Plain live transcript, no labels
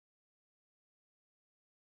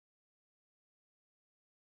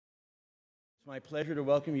It's my pleasure to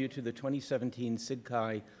welcome you to the 2017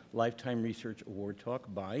 SIGCHI Lifetime Research Award talk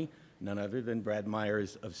by none other than Brad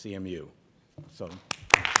Myers of CMU.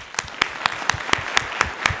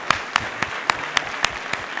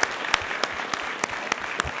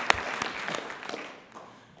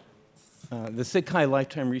 The SIGCHI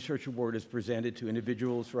Lifetime Research Award is presented to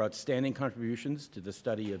individuals for outstanding contributions to the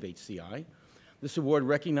study of HCI. This award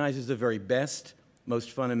recognizes the very best,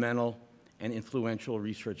 most fundamental, and influential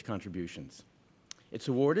research contributions. It's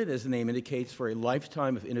awarded, as the name indicates, for a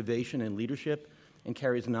lifetime of innovation and leadership and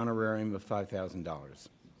carries an honorarium of $5,000.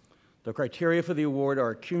 The criteria for the award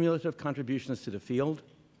are cumulative contributions to the field,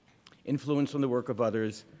 influence on the work of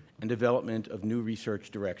others, and development of new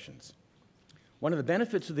research directions. One of the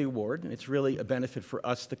benefits of the award, and it's really a benefit for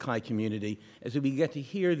us, the CHI community, is that we get to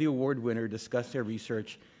hear the award winner discuss their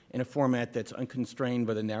research in a format that's unconstrained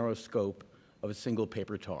by the narrow scope of a single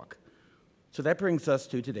paper talk. So that brings us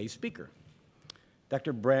to today's speaker.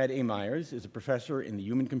 Dr. Brad A. Myers is a professor in the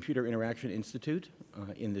Human-Computer Interaction Institute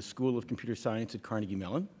in the School of Computer Science at Carnegie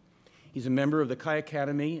Mellon. He's a member of the CHI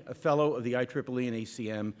Academy, a fellow of the IEEE and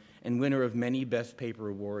ACM, and winner of many Best Paper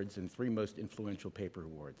Awards and 3 Most Influential Paper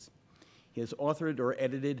Awards. He has authored or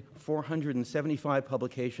edited 475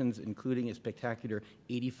 publications, including a spectacular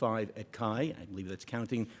 85 at CHI. I believe that's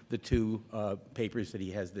counting the 2 papers that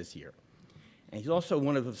he has this year. And he's also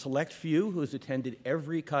one of the select few who has attended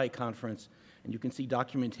every CHI conference, and you can see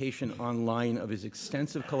documentation online of his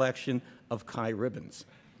extensive collection of CHI ribbons,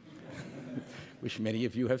 which many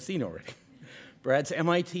of you have seen already. Brad's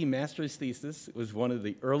MIT master's thesis was one of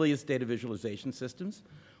the earliest data visualization systems.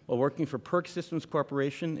 While working for PERQ Systems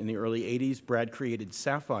Corporation in the early 80s, Brad created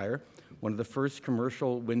Sapphire, one of the first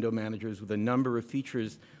commercial window managers with a number of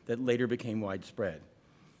features that later became widespread.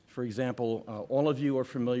 For example, all of you are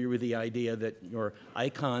familiar with the idea that your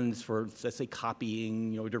icons for, let's say,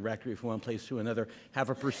 copying a directory from one place to another have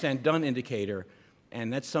a %done indicator,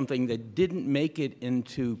 and that's something that didn't make it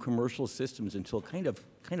into commercial systems until kind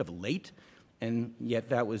of late, and yet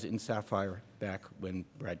that was in Sapphire back when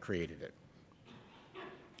Brad created it.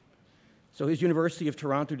 So his University of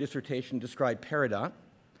Toronto dissertation described Peridot,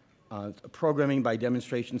 a programming by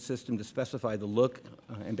demonstration system to specify the look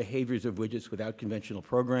and behaviors of widgets without conventional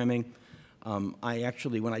programming. When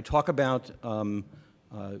I talk about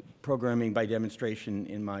programming by demonstration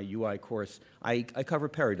in my UI course, I cover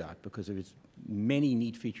Peridot because of its many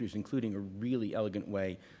neat features, including a really elegant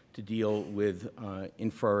way to deal with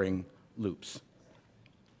inferring loops.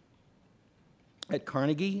 At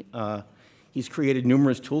Carnegie, he's created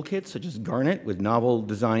numerous toolkits, such as Garnet, with novel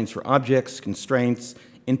designs for objects, constraints,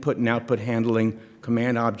 input and output handling,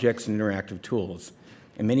 command objects, and interactive tools.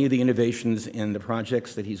 And many of the innovations in the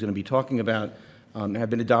projects that he's going to be talking about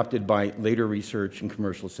have been adopted by later research in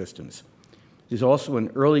commercial systems. He's also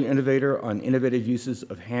an early innovator on innovative uses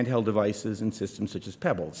of handheld devices and systems such as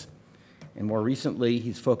Pebbles. And more recently,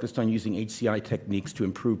 he's focused on using HCI techniques to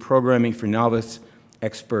improve programming for novice,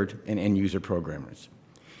 expert, and end-user programmers.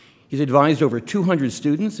 He's advised over 200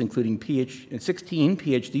 students, including 16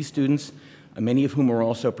 PhD students, many of whom are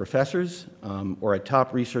also professors or at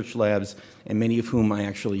top research labs, and many of whom I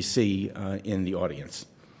actually see in the audience.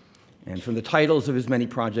 And from the titles of his many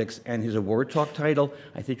projects and his award talk title,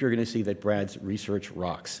 I think you're going to see that Brad's research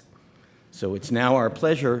rocks. So it's now our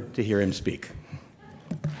pleasure to hear him speak.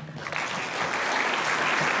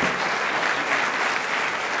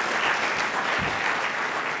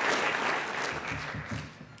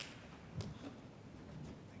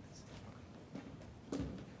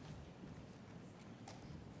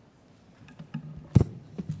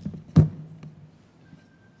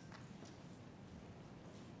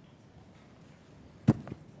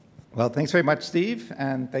 Well, thanks very much, Steve,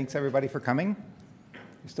 and thanks everybody for coming.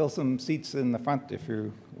 There's still some seats in the front if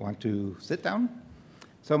you want to sit down.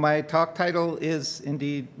 So my talk title is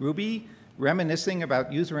indeed Ruby, Reminiscing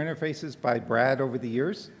About User Interfaces by Brad Over the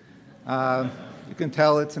Years. You can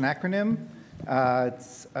tell it's an acronym.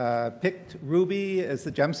 It's picked Ruby as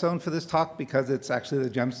the gemstone for this talk because it's actually the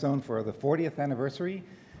gemstone for the 40th anniversary,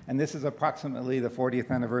 and this is approximately the 40th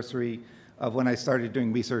anniversary of when I started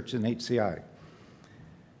doing research in HCI.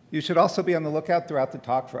 You should also be on the lookout throughout the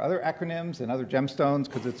talk for other acronyms and other gemstones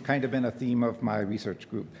because it's kind of been a theme of my research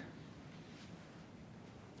group.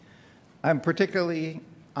 I'm particularly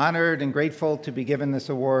honored and grateful to be given this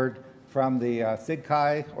award from the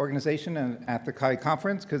SIGCHI organization and at the CHI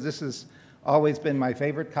conference because this has always been my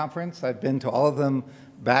favorite conference. I've been to all of them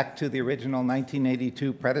back to the original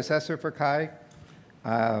 1982 predecessor for CHI.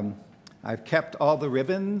 I've kept all the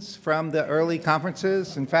ribbons from the early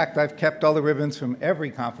conferences. In fact, I've kept all the ribbons from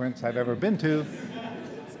every conference I've ever been to.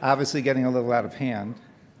 It's obviously getting a little out of hand.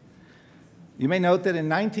 You may note that in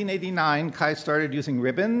 1989, Kai started using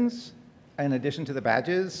ribbons in addition to the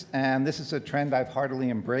badges, and this is a trend I've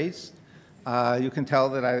heartily embraced. You can tell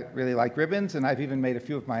that I really like ribbons, and I've even made a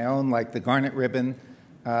few of my own, like the Garnet ribbon.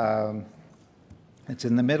 It's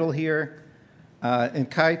in the middle here. In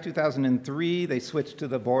Kai 2003, they switched to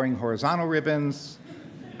the boring horizontal ribbons,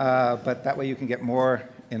 but that way you can get more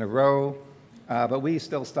in a row. But we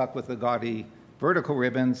still stuck with the gaudy vertical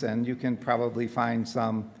ribbons, and you can probably find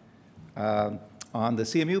some on the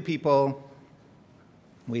CMU people.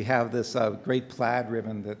 We have this great plaid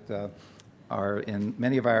ribbon that are in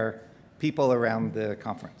many of our people around the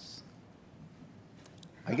conference.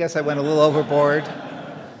 I guess I went a little overboard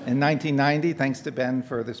in 1990, thanks to Ben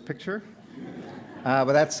for this picture.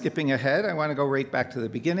 But that's skipping ahead. I want to go right back to the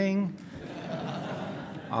beginning.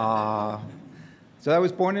 So I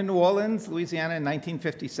was born in New Orleans, Louisiana in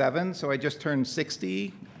 1957, so I just turned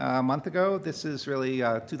 60 a month ago. This is really,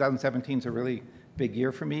 2017 is a really big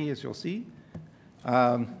year for me, as you'll see.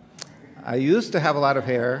 I used to have a lot of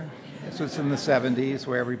hair. This was in the 70s,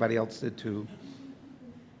 where everybody else did too.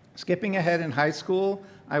 Skipping ahead in high school,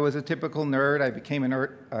 I was a typical nerd. I became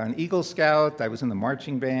an Eagle Scout. I was in the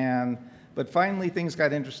marching band. But finally, things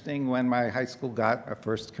got interesting when my high school got a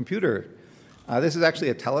first computer. This is actually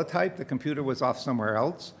a teletype. The computer was off somewhere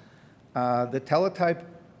else. The teletype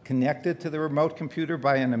connected to the remote computer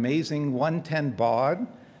by an amazing 110 baud,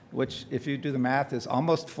 which, if you do the math, is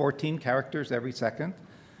almost 14 characters every second.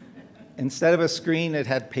 Instead of a screen, it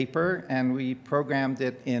had paper, and we programmed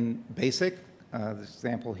it in BASIC, this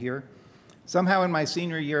example here. Somehow in my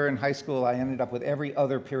senior year in high school, I ended up with every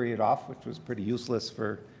other period off, which was pretty useless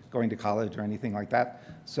for going to college or anything like that.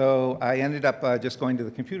 So I ended up just going to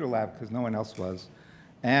the computer lab because no one else was.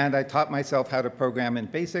 And I taught myself how to program in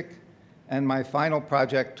BASIC. And my final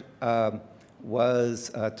project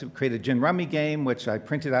was to create a gin rummy game, which I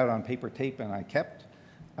printed out on paper tape and I kept.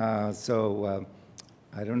 I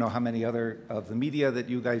don't know how many other of the media that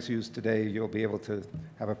you guys use today you'll be able to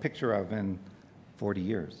have a picture of in 40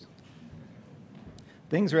 years.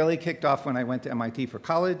 Things really kicked off when I went to MIT for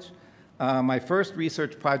college. My first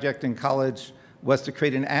research project in college was to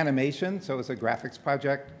create an animation, so it was a graphics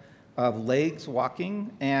project, of legs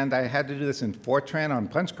walking, and I had to do this in Fortran on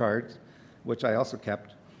punch cards, which I also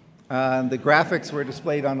kept. The graphics were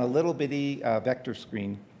displayed on a little bitty vector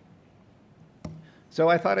screen. So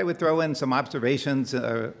I thought I would throw in some observations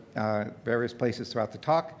various places throughout the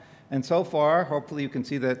talk, and so far, hopefully you can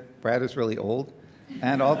see that Brad is really old,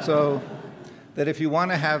 and also that if you want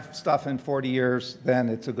to have stuff in 40 years, then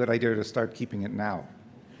it's a good idea to start keeping it now.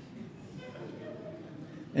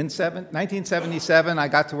 In 1977, I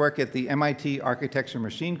got to work at the MIT Architecture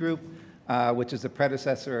Machine Group, which is the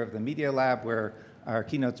predecessor of the Media Lab, where our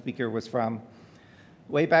keynote speaker was from.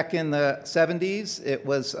 Way back in the 70s, it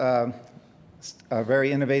was a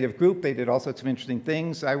very innovative group. They did all sorts of interesting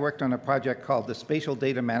things. I worked on a project called the Spatial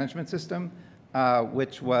Data Management System,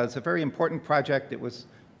 which was a very important project. It was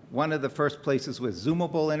one of the first places with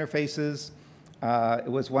zoomable interfaces.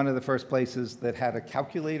 It was one of the first places that had a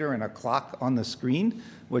calculator and a clock on the screen,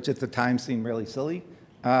 which at the time seemed really silly.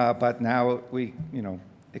 But now we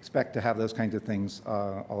expect to have those kinds of things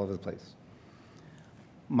all over the place.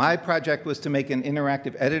 My project was to make an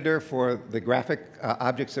interactive editor for the graphic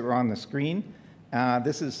objects that were on the screen.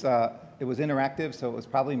 It was interactive, so it was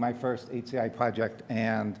probably my first HCI project,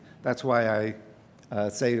 and that's why I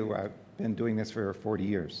say I've been doing this for 40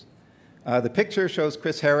 years. The picture shows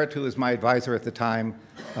Chris Harrott, who was my advisor at the time,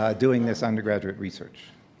 doing this undergraduate research.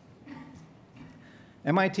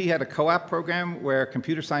 MIT had a co-op program where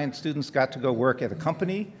computer science students got to go work at a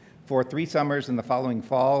company for 3 summers in the following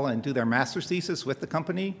fall and do their master's thesis with the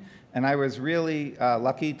company. And I was really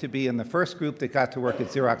lucky to be in the first group that got to work at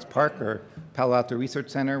Xerox PARC, or Palo Alto Research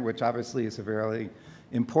Center, which obviously is a very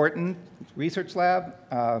important research lab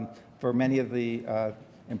for many of the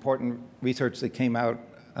important research that came out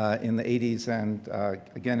in the 80s and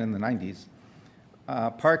again in the 90s.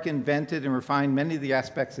 PARC invented and refined many of the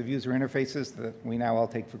aspects of user interfaces that we now all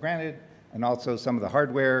take for granted, and also some of the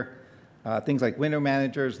hardware, things like window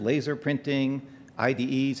managers, laser printing,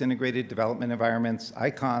 IDEs, integrated development environments,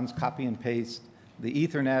 icons, copy and paste, the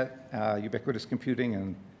Ethernet, ubiquitous computing,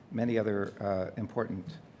 and many other important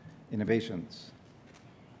innovations.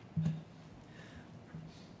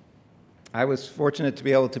 I was fortunate to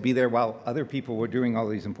be able to be there while other people were doing all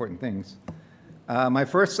these important things. My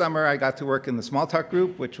first summer, I got to work in the Smalltalk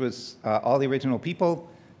group, which was all the original people.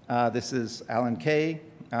 This is Alan Kay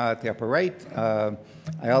at the upper right.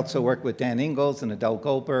 I also worked with Dan Ingalls and Adele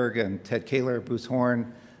Goldberg and Ted Kaler, Bruce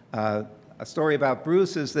Horn. A story about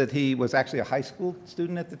Bruce is that he was actually a high school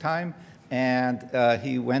student at the time, And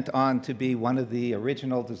he went on to be one of the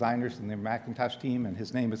original designers in the Macintosh team, and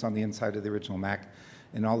his name is on the inside of the original Mac.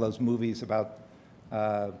 In all those movies about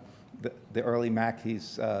the early Mac,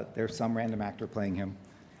 there's some random actor playing him,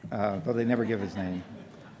 though they never give his name.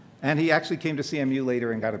 And he actually came to CMU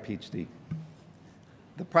later and got a PhD.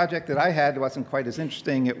 The project that I had wasn't quite as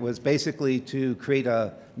interesting. It was basically to create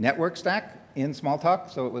a network stack in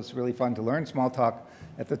Smalltalk, so it was really fun to learn Smalltalk.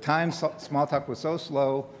 At the time, Smalltalk was so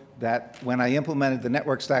slow that when I implemented the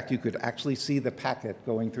network stack, you could actually see the packet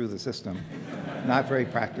going through the system. Not very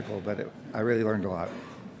practical, but I really learned a lot.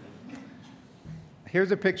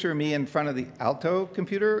 Here's a picture of me in front of the Alto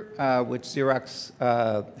computer, which Xerox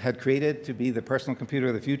had created to be the personal computer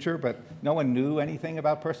of the future, but no one knew anything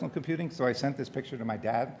about personal computing, so I sent this picture to my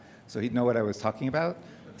dad so he'd know what I was talking about.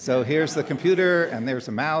 So here's the computer, and there's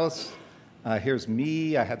a mouse. Here's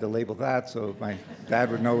me. I had to label that so my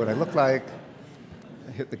dad would know what I looked like.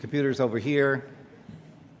 The computer's over here.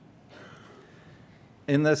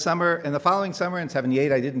 In the following summer in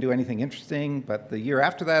 '78, I didn't do anything interesting, but the year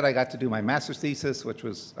after that, I got to do my master's thesis, which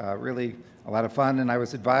was really a lot of fun, and I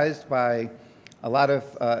was advised by a lot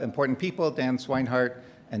of important people, Dan Swinehart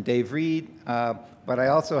and Dave Reed, but I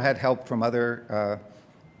also had help from other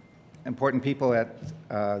important people at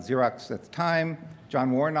Xerox at the time,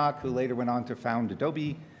 John Warnock, who later went on to found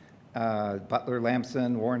Adobe, Butler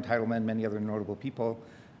Lamson, Warren Titleman, many other notable people.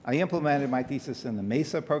 I implemented my thesis in the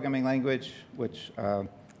Mesa programming language, which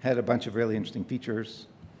had a bunch of really interesting features.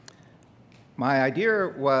 My idea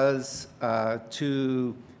was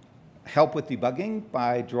to help with debugging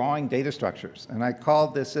by drawing data structures. And I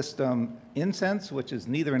called this system Incense, which is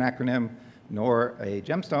neither an acronym nor a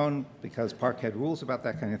gemstone, because PERQ had rules about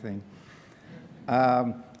that kind of thing.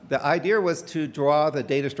 The idea was to draw the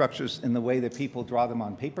data structures in the way that people draw them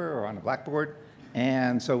on paper or on a blackboard.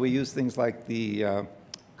 And so we used things like the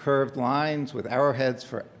curved lines with arrowheads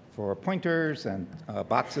for pointers and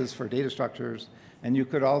boxes for data structures. And you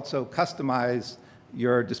could also customize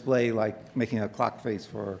your display, like making a clock face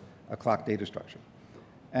for a clock data structure.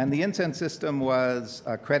 And the Incense system was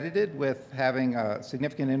credited with having a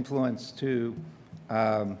significant influence to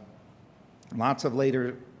lots of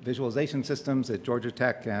later visualization systems at Georgia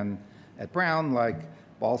Tech and at Brown, like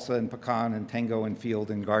Balsa and Pecan and Tango and Field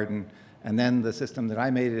and Garden, and then the system that I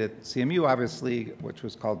made at CMU, obviously, which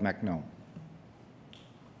was called MacGnome.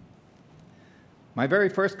 My very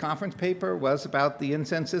first conference paper was about the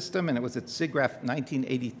Incense system, and it was at SIGGRAPH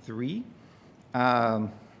 1983.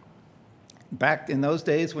 Back in those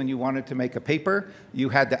days, when you wanted to make a paper, you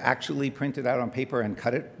had to actually print it out on paper and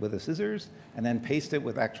cut it with a scissors, and then paste it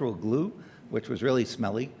with actual glue, which was really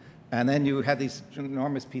smelly. And then you had these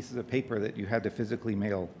enormous pieces of paper that you had to physically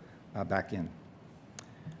mail back in.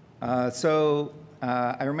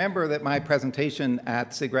 I remember that my presentation at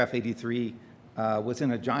SIGGRAPH 83 was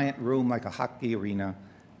in a giant room like a hockey arena,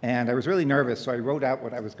 and I was really nervous, so I wrote out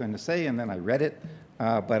what I was going to say, and then I read it,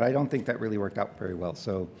 but I don't think that really worked out very well.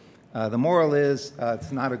 So the moral is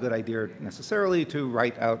it's not a good idea necessarily to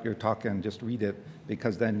write out your talk and just read it,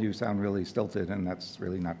 because then you sound really stilted, and that's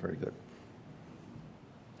really not very good.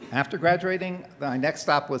 After graduating, my next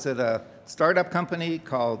stop was at a startup company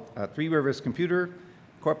called Three Rivers Computer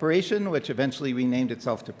Corporation, which eventually renamed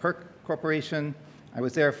itself to PERQ Corporation. I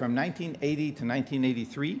was there from 1980 to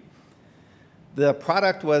 1983. The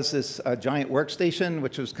product was this giant workstation,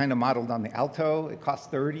 which was kind of modeled on the Alto. It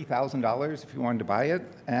cost $30,000 if you wanted to buy it.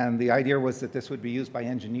 And the idea was that this would be used by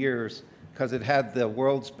engineers because it had the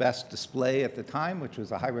world's best display at the time, which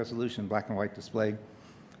was a high-resolution black and white display.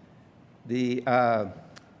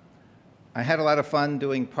 I had a lot of fun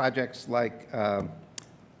doing projects like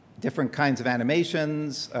different kinds of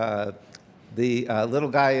animations. The little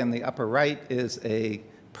guy in the upper right is a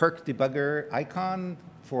PERQ debugger icon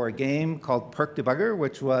for a game called PERQ Debugger,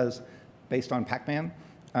 which was based on Pac-Man.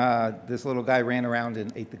 This little guy ran around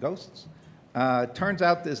and ate the ghosts. Turns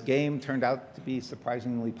out this game turned out to be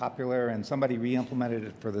surprisingly popular, and somebody re-implemented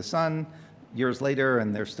it for the Sun years later,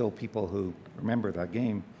 and there's still people who remember that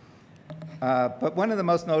game. But one of the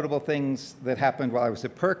most notable things that happened while I was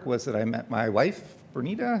at PERQ was that I met my wife,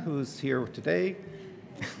 Bernita, who's here today.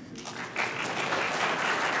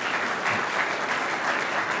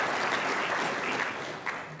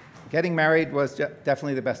 Getting married was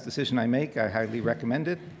definitely the best decision I make. I highly recommend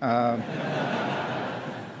it.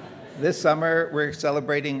 This summer, we're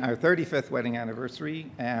celebrating our 35th wedding anniversary,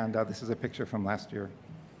 and this is a picture from last year.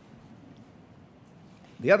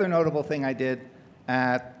 The other notable thing I did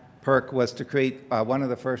at PERQ was to create one of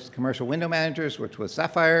the first commercial window managers, which was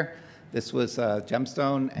Sapphire. This was a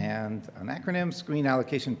gemstone and an acronym screen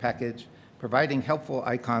allocation package, providing helpful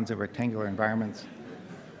icons in rectangular environments.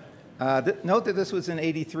 Note that this was in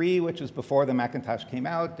 '83, which was before the Macintosh came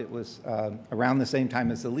out. It was around the same time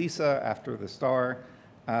as the Lisa, after the Star.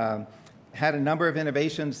 Had a number of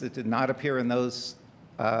innovations that did not appear in those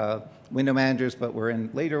window managers, but were in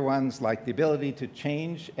later ones, like the ability to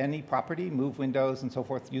change any property, move windows and so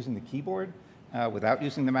forth, using the keyboard without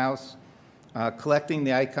using the mouse. Collecting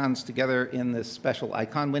the icons together in this special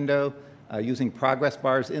icon window, using progress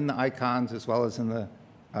bars in the icons as well as in the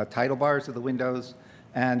title bars of the windows.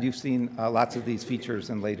 And you've seen lots of these features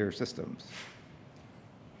in later systems.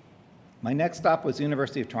 My next stop was the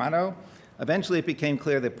University of Toronto. Eventually, it became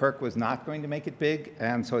clear that PERQ was not going to make it big,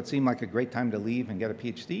 and so it seemed like a great time to leave and get a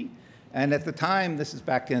PhD. And at the time, this is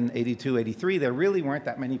back in '82, '83, there really weren't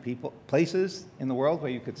that many places in the world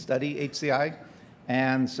where you could study HCI.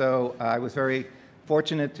 And so I was very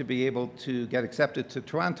fortunate to be able to get accepted to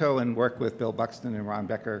Toronto and work with Bill Buxton and Ron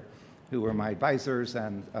Becker, who were my advisors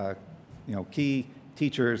and key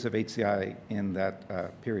teachers of HCI in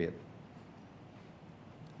that period.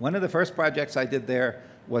 One of the first projects I did there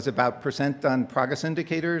was about percent done progress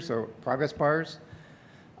indicators or progress bars.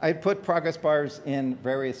 I put progress bars in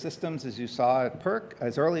various systems, as you saw at PERQ,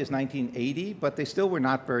 as early as 1980, but they still were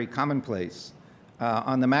not very commonplace.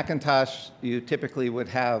 On the Macintosh, you typically would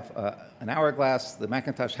have an hourglass. The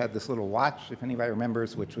Macintosh had this little watch, if anybody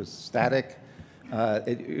remembers, which was static. At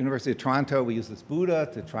University of Toronto, we used this Buddha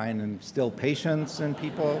to try and instill patience in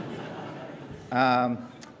people.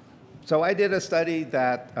 So I did a study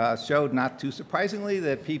that showed, not too surprisingly,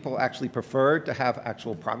 that people actually preferred to have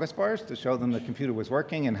actual progress bars to show them the computer was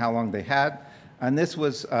working and how long they had. And this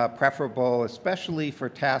was preferable, especially for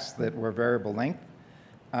tasks that were variable length.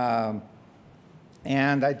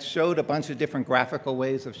 And I showed a bunch of different graphical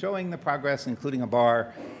ways of showing the progress, including a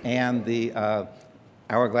bar and the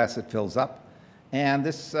hourglass that fills up. And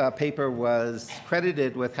this paper was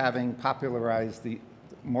credited with having popularized the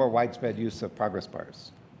more widespread use of progress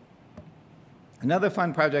bars. Another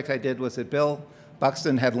fun project I did was that Bill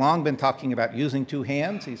Buxton had long been talking about using two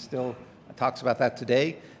hands. He still talks about that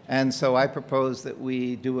today. And so I proposed that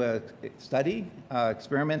we do a study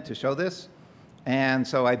experiment to show this. And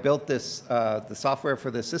so I built this, the software for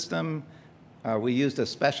the system. We used a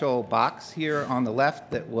special box here on the left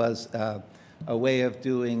that was a way of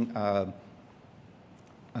doing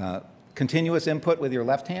continuous input with your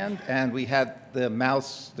left hand, and we had the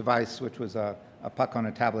mouse device, which was a puck on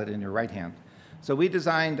a tablet in your right hand. So we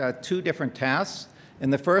designed two different tasks. In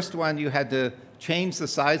the first one, you had to change the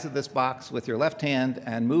size of this box with your left hand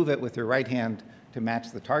and move it with your right hand to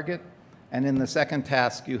match the target. And in the second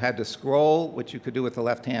task, you had to scroll, which you could do with the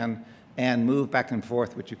left hand, and move back and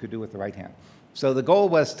forth, which you could do with the right hand. So the goal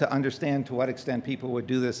was to understand to what extent people would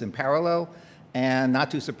do this in parallel. And not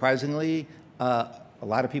too surprisingly, a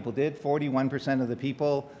lot of people did. 41% of the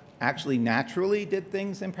people actually naturally did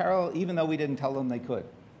things in parallel, even though we didn't tell them they could,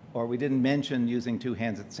 or we didn't mention using two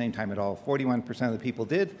hands at the same time at all. 41% of the people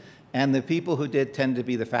did, and the people who did tend to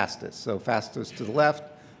be the fastest. So fastest to the left,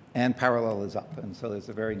 and parallel is up. And so there's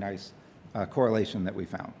a very nice correlation that we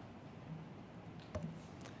found.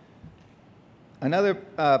 Another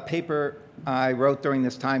paper I wrote during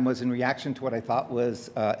this time was in reaction to what I thought was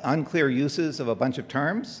unclear uses of a bunch of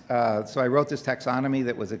terms. So I wrote this taxonomy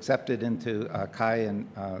that was accepted into CHI in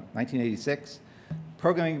 1986.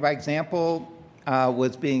 Programming by example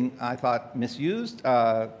was being, I thought, misused.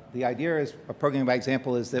 The idea is, programming by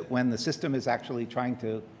example is that when the system is actually trying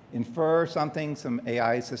to infer something, some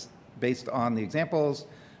AI based on the examples,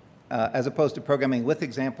 as opposed to programming with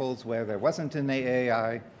examples where there wasn't an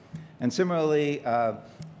AI. And similarly,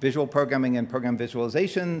 visual programming and program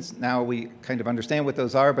visualizations, now we kind of understand what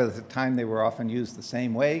those are, but at the time they were often used the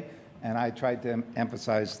same way. And I tried to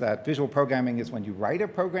emphasize that visual programming is when you write a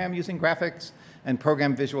program using graphics, and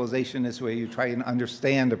program visualization is where you try and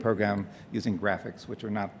understand a program using graphics, which are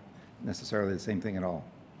not necessarily the same thing at all.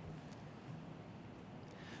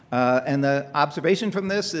 And the observation from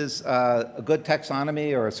this is a good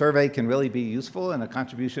taxonomy or a survey can really be useful and a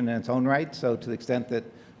contribution in its own right. So to the extent that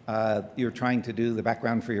you're trying to do the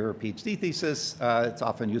background for your PhD thesis, it's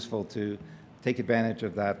often useful to take advantage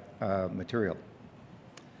of that material.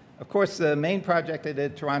 Of course, the main project I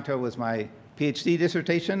did at Toronto was my PhD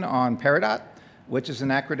dissertation on Peridot, which is an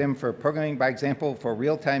acronym for Programming by Example for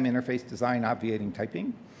Real-Time Interface Design Obviating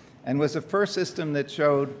Typing, and was the first system that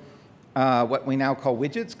showed what we now call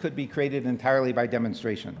widgets could be created entirely by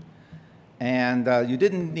demonstration. And you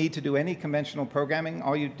didn't need to do any conventional programming.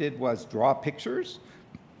 All you did was draw pictures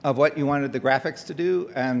of what you wanted the graphics to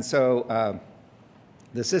do. And so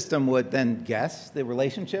the system would then guess the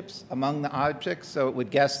relationships among the objects. So it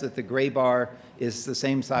would guess that the gray bar is the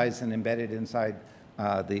same size and embedded inside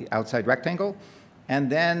the outside rectangle. And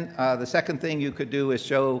then the second thing you could do is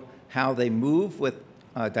show how they move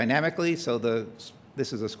dynamically. So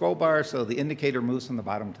this is a scroll bar, so the indicator moves from the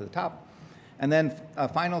bottom to the top. And then a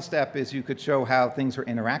final step is you could show how things are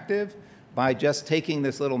interactive by just taking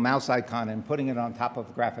this little mouse icon and putting it on top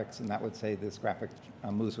of graphics, and that would say this graphic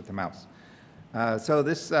moves with the mouse. So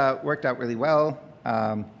this worked out really well.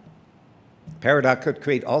 Peridot could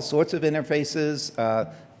create all sorts of interfaces,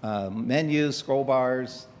 menus, scroll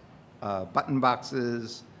bars, button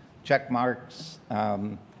boxes, check marks,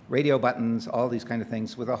 radio buttons, all these kind of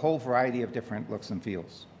things with a whole variety of different looks and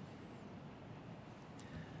feels.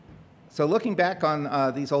 So looking back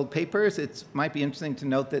on these old papers, it might be interesting to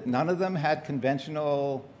note that none of them had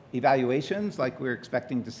conventional evaluations like we're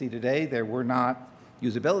expecting to see today. There were not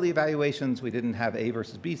usability evaluations. We didn't have A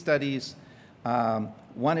versus B studies.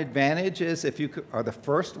 One advantage is if you are the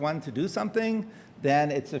first one to do something,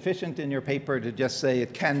 then it's sufficient in your paper to just say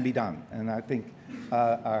it can be done. And I think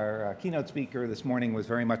our keynote speaker this morning was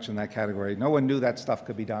very much in that category. No one knew that stuff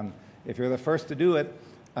could be done. If you're the first to do it,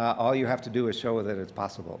 all you have to do is show that it's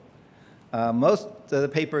possible. Most of the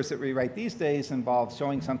papers that we write these days involve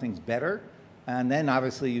showing something's better, and then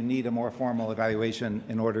obviously you need a more formal evaluation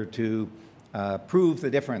in order to prove the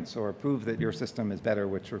difference or prove that your system is better,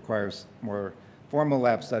 which requires more formal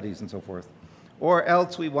lab studies and so forth. Or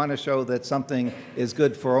else we want to show that something is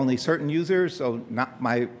good for only certain users, so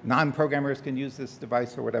my non-programmers can use this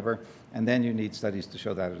device or whatever, and then you need studies to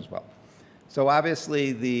show that as well. So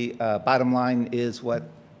obviously the bottom line is what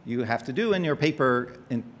you have to do in your paper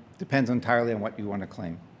depends entirely on what you want to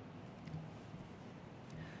claim.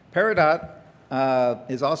 Peridot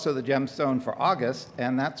is also the gemstone for August,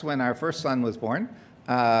 and that's when our first son was born.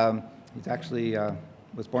 He's actually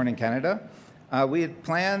was born in Canada. We had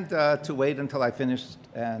planned to wait until I finished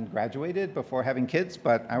and graduated before having kids,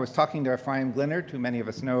 but I was talking to Ephraim Glinard, who many of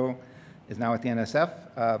us know is now at the NSF.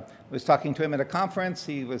 I was talking to him at a conference.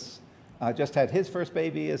 He was just had his first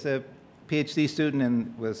baby as a PhD student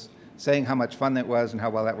and was saying how much fun that was and how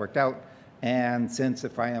well that worked out. And since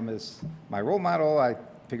Ephraim is my role model, I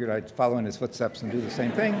figured I'd follow in his footsteps and do the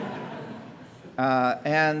same thing.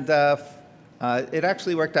 It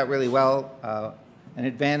actually worked out really well. An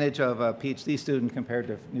advantage of a PhD student compared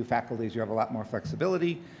to new faculty is you have a lot more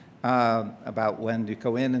flexibility about when to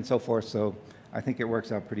go in and so forth. So I think it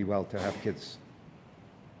works out pretty well to have kids.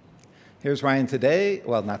 Here's Ryan today.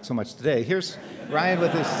 Well, not so much today. Here's Ryan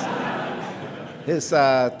with his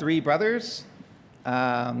three brothers.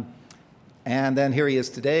 And then here he is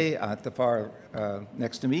today at the far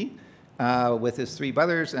next to me with his three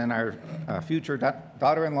brothers and our future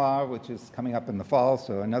daughter-in-law, which is coming up in the fall.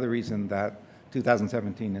 So another reason that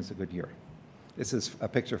 2017 is a good year. This is a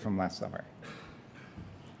picture from last summer.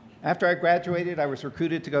 After I graduated, I was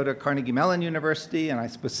recruited to go to Carnegie Mellon University, and I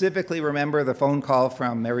specifically remember the phone call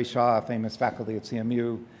from Mary Shaw, a famous faculty at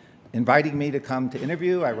CMU, inviting me to come to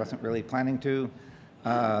interview. I wasn't really planning to.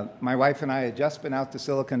 My wife and I had just been out to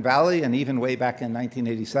Silicon Valley, and even way back in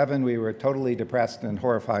 1987, we were totally depressed and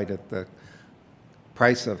horrified at the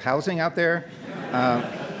price of housing out there.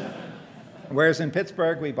 Whereas in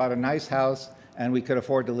Pittsburgh, we bought a nice house, and we could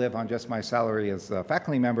afford to live on just my salary as a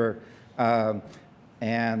faculty member.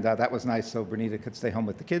 That was nice, so Bernita could stay home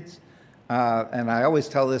with the kids. And I always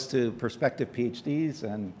tell this to prospective PhDs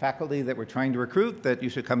and faculty that we're trying to recruit, that you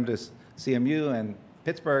should come to CMU and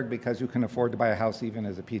Pittsburgh because you can afford to buy a house even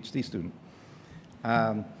as a PhD student.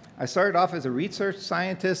 I started off as a research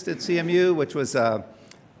scientist at CMU, which was a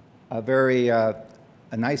very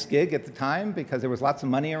nice gig at the time because there was lots of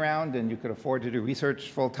money around and you could afford to do research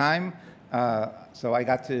full time. So I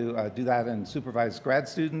got to do that and supervise grad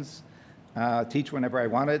students, teach whenever I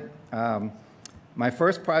wanted. My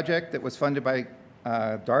first project that was funded by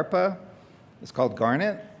DARPA is called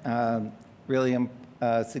Garnet. Really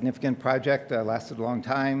significant project, lasted a long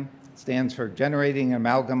time. Stands for Generating an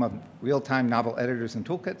Amalgam of Real-Time Novel Editors and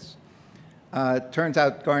Toolkits. It turns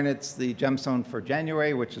out Garnet's the gemstone for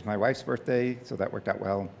January, which is my wife's birthday, so that worked out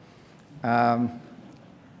well.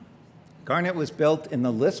 Garnet was built in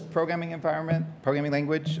the Lisp programming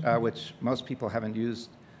language, which most people haven't used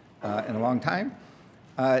in a long time.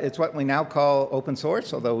 It's what we now call open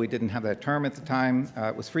source, although we didn't have that term at the time.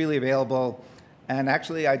 It was freely available. And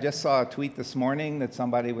actually, I just saw a tweet this morning that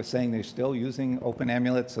somebody was saying they're still using Open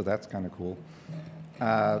Amulet, so that's kind of cool.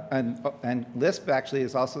 And Lisp actually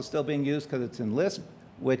is also still being used because it's in Lisp,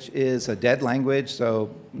 which is a dead language,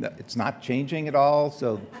 so it's not changing at all.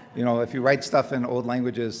 So, you know, if you write stuff in old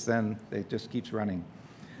languages, then it just keeps running.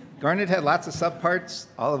 Garnet had lots of subparts,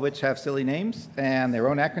 all of which have silly names and their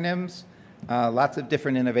own acronyms, lots of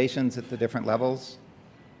different innovations at the different levels.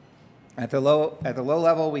 At the low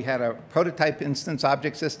level, we had a prototype instance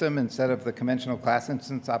object system instead of the conventional class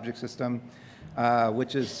instance object system,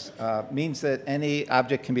 which means that any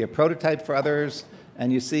object can be a prototype for others.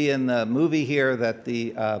 And you see in the movie here that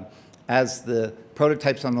as the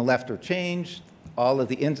prototypes on the left are changed, all of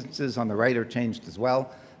the instances on the right are changed as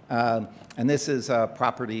well. And this is a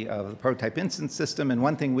property of the prototype instance system. And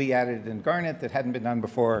one thing we added in Garnet that hadn't been done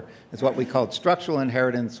before is what we called structural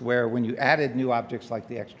inheritance, where when you added new objects like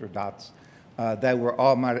the extra dots, they were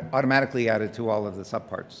all automatically added to all of the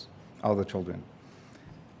subparts, all the children.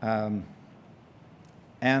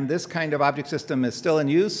 And this kind of object system is still in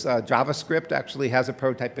use. JavaScript actually has a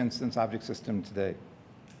prototype instance object system today.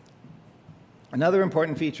 Another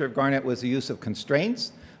important feature of Garnet was the use of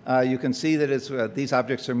constraints. You can see that as these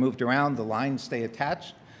objects are moved around, the lines stay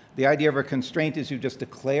attached. The idea of a constraint is you just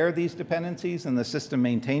declare these dependencies and the system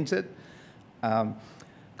maintains it.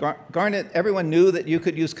 Garnet, everyone knew that you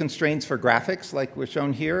could use constraints for graphics like was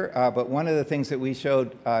shown here, but one of the things that we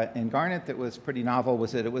showed in Garnet that was pretty novel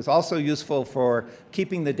was that it was also useful for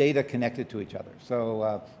keeping the data connected to each other.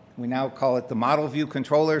 So we now call it the model view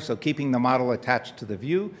controller, so keeping the model attached to the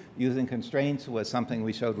view using constraints was something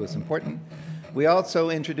we showed was important. We also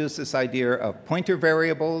introduced this idea of pointer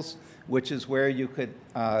variables, which is where you could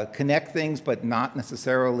connect things but not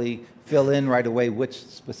necessarily fill in right away which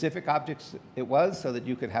specific objects it was, so that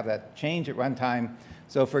you could have that change at runtime.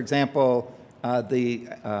 So for example, the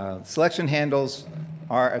selection handles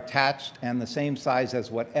are attached and the same size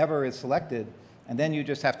as whatever is selected, and then you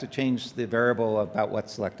just have to change the variable about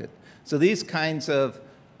what's selected. So these kinds of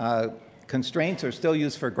constraints are still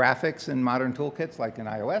used for graphics in modern toolkits like in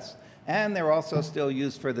iOS, and they're also still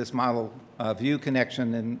used for this model view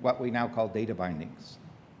connection in what we now call data bindings.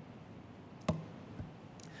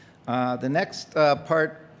 The next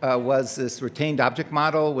part was this retained object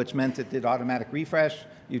model, which meant it did automatic refresh.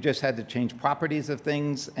 You just had to change properties of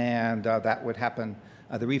things, and that would happen.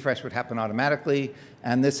 The refresh would happen automatically.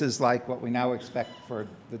 And this is like what we now expect for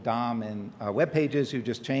the DOM in web pages. You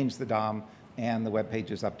just change the DOM, and the web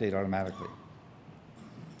pages update automatically.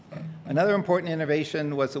 Another important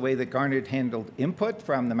innovation was the way that Garnet handled input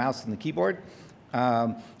from the mouse and the keyboard.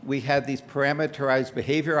 We had these parameterized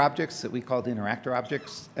behavior objects that we called interactor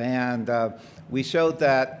objects, and we showed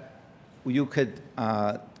that you could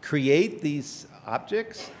create these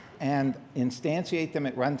objects and instantiate them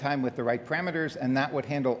at runtime with the right parameters, and that would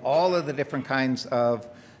handle all of the different kinds of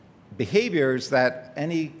behaviors that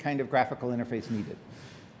any kind of graphical interface needed.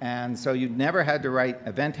 And so you never had to write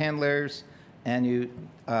event handlers, and you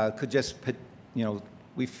could just put,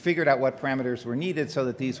 we figured out what parameters were needed so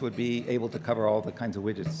that these would be able to cover all the kinds of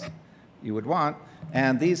widgets you would want.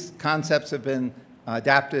 And these concepts have been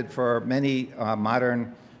adapted for many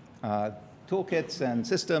modern toolkits and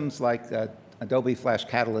systems, like Adobe Flash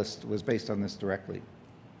Catalyst was based on this directly.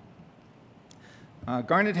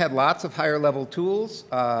 Garnet had lots of higher level tools.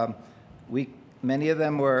 Many of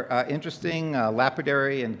them were interesting.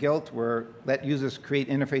 Lapidary and Gilt let users create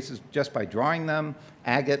interfaces just by drawing them.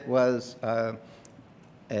 Agate was a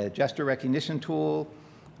gesture recognition tool.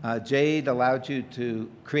 Jade allowed you to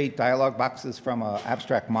create dialog boxes from an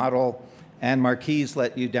abstract model. And Marquise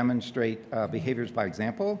let you demonstrate behaviors by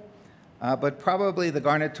example. But probably the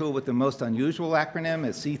Garnet tool with the most unusual acronym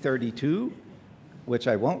is C32, which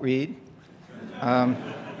I won't read.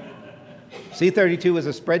 C32 is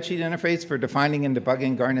a spreadsheet interface for defining and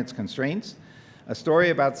debugging Garnet's constraints. A story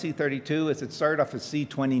about C32 is it started off as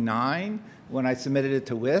C29 when I submitted it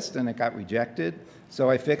to WIST, and it got rejected. So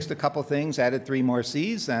I fixed a couple things, added 3 more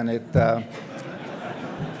Cs, and it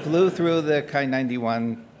flew through the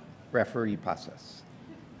Ki-91 referee process.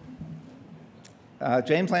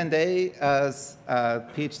 James Landay's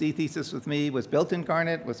PhD thesis with me was built in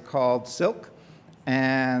Garnet, was called Silk,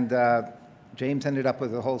 and James ended up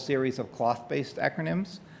with a whole series of cloth-based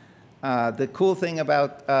acronyms. The cool thing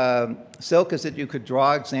about Silk is that you could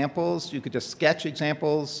draw examples. You could just sketch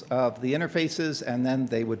examples of the interfaces, and then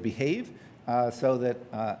they would behave so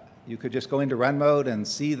that you could just go into run mode and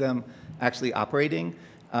see them actually operating.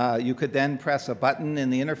 You could then press a button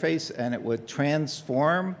in the interface, and it would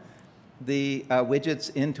transform the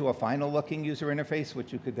widgets into a final-looking user interface,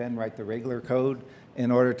 which you could then write the regular code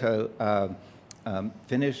in order to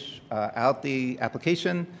finish out the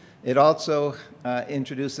application. It also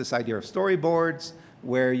introduced this idea of storyboards,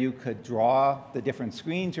 where you could draw the different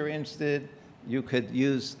screens you're interested. You could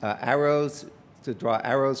use arrows to draw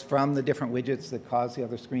arrows from the different widgets that cause the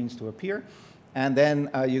other screens to appear. And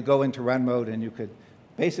then you go into run mode, and you could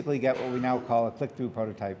basically get what we now call a click-through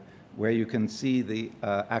prototype, where you can see the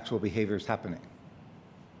actual behaviors happening.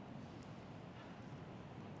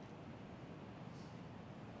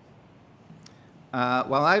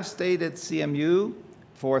 While I've stayed at CMU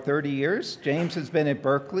for 30 years, James has been at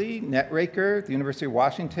Berkeley, Netraker, the University of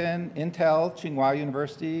Washington, Intel, Tsinghua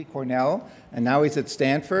University, Cornell, and now he's at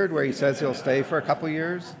Stanford, where he says he'll stay for a couple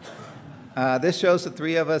years. This shows the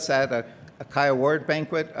three of us at a Chi Award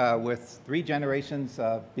banquet with 3 generations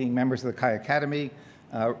being members of the Chi Academy.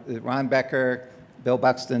 Ron Becker, Bill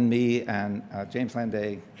Buxton, me, and James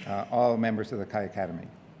Landay, all members of the Chi Academy.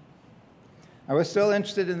 I was still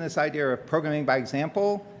interested in this idea of programming by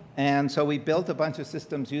example, and so we built a bunch of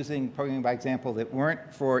systems using programming by example that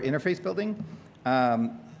weren't for interface building.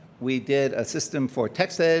 We did a system for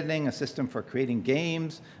text editing, a system for creating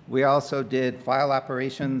games. We also did file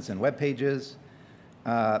operations and web pages.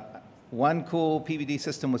 One cool PVD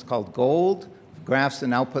system was called Gold, graphs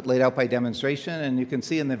and output laid out by demonstration. And you can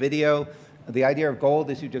see in the video, the idea of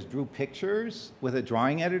Gold is you just drew pictures with a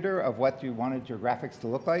drawing editor of what you wanted your graphics to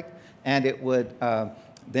look like. And it would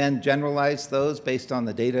then generalize those based on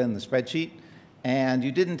the data in the spreadsheet. And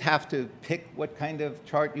you didn't have to pick what kind of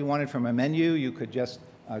chart you wanted from a menu. You could just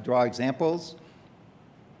draw examples.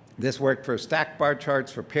 This worked for stacked bar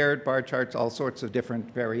charts, for paired bar charts, all sorts of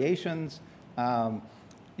different variations.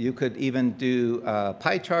 You could even do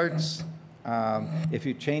pie charts. If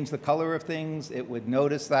you change the color of things, it would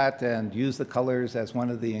notice that and use the colors as one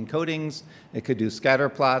of the encodings. It could do scatter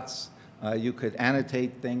plots. You could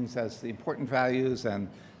annotate things as the important values, and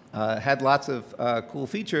had lots of cool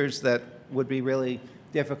features that would be really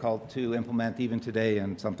difficult to implement even today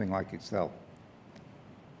in something like Excel.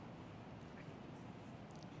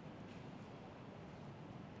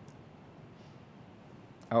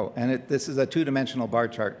 Oh, and this is a 2-dimensional bar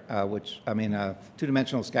chart, a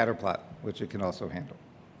 2-dimensional scatter plot, which it can also handle.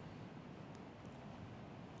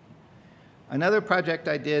 Another project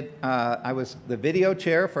I did, I was the video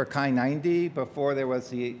chair for Chi 90 before there was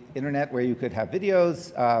the internet where you could have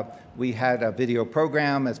videos. We had a video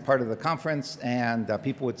program as part of the conference, and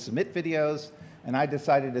people would submit videos. And I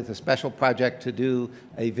decided as a special project to do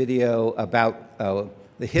a video about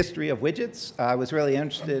the history of widgets. I was really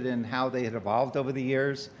interested in how they had evolved over the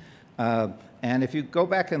years. And if you go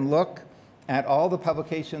back and look at all the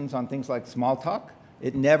publications on things like Smalltalk,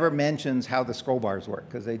 it never mentions how the scroll bars work,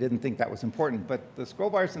 because they didn't think that was important. But the scroll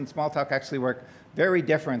bars in Smalltalk actually work very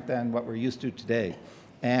different than what we're used to today.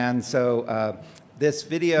 And so this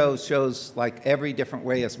video shows like every different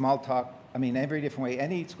way a Smalltalk, every different way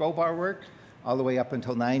any scroll bar worked, all the way up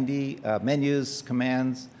until 90, menus,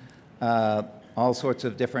 commands, all sorts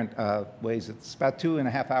of different ways. It's about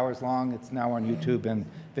 2.5 hours long. It's now on YouTube and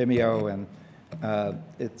Vimeo, and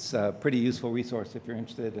it's a pretty useful resource if you're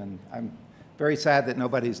interested. And I'm very sad that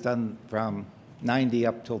nobody's done from 90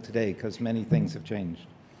 up till today, because many things have changed.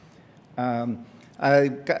 I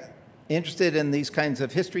got interested in these kinds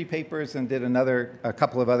of history papers and did a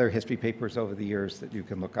couple of other history papers over the years that you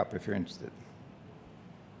can look up if you're interested.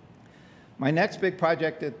 My next big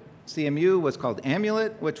project at CMU was called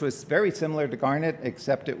Amulet, which was very similar to Garnet,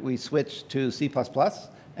 except that we switched to C++,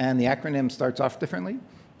 and the acronym starts off differently.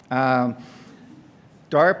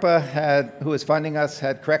 DARPA, who was funding us,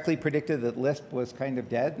 had correctly predicted that Lisp was kind of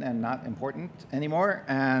dead and not important anymore,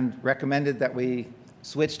 and recommended that we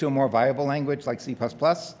switch to a more viable language like C++.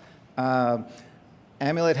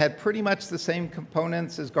 Amulet had pretty much the same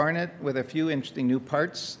components as Garnet, with a few interesting new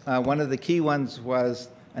parts. One of the key ones was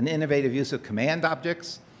an innovative use of command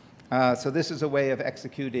objects. So this is a way of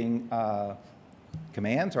executing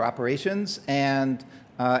commands or operations, and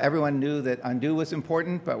everyone knew that undo was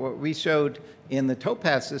important, but what we showed in the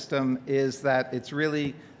Topaz system is that it's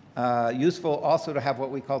really useful also to have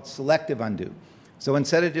what we called selective undo. So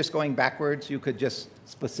instead of just going backwards, you could just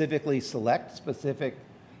specifically select specific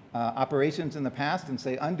operations in the past and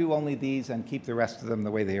say undo only these and keep the rest of them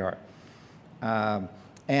the way they are.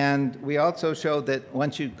 And we also showed that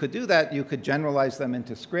once you could do that, you could generalize them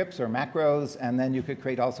into scripts or macros, and then you could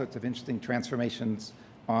create all sorts of interesting transformations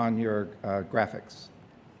on your graphics.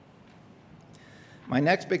 My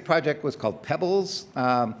next big project was called Pebbles.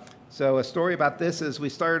 So a story about this is we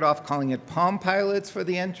started off calling it Palm Pilots for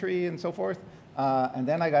the entry and so forth. And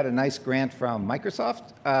then I got a nice grant from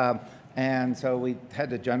Microsoft. And so we had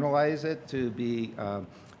to generalize it to be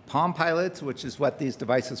Palm Pilots, which is what these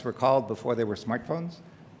devices were called before they were smartphones.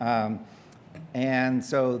 And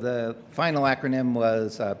so the final acronym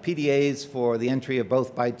was PDAs for the entry of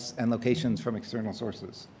both bytes and locations from external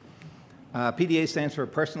sources. PDA stands for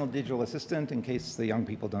Personal Digital Assistant, in case the young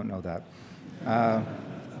people don't know that.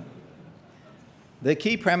 The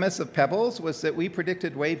key premise of Pebbles was that we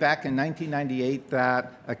predicted way back in 1998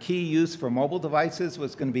 that a key use for mobile devices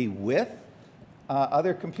was going to be with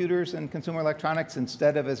other computers and consumer electronics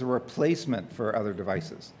instead of as a replacement for other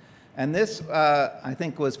devices. And this, I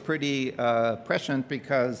think, was pretty prescient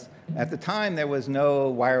because at the time there was no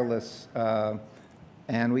wireless,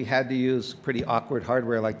 and we had to use pretty awkward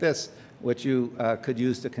hardware like this, which you could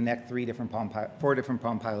use to connect four different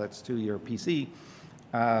Palm Pilots to your PC.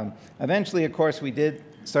 Eventually, of course, we did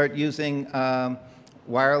start using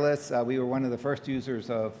wireless. We were one of the first users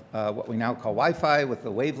of what we now call Wi-Fi with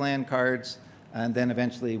the WaveLAN cards, and then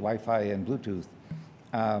eventually Wi-Fi and Bluetooth.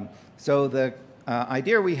 So the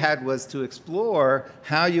idea we had was to explore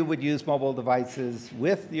how you would use mobile devices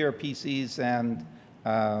with your PCs and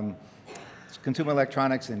consumer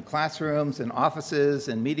electronics in classrooms, in offices,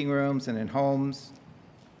 in meeting rooms, and in homes.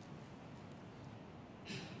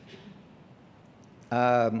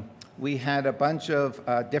 We had a bunch of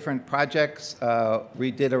different projects.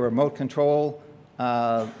 We did a remote control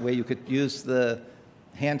where you could use the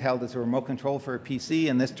handheld as a remote control for a PC,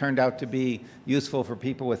 and this turned out to be useful for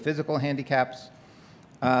people with physical handicaps.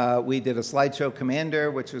 We did a slideshow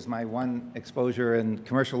commander, which was my one exposure in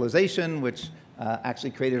commercialization, which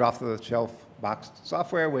actually created off-the-shelf boxed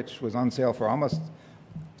software, which was on sale for almost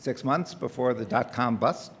 6 months before the dot-com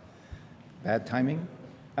bust. Bad timing.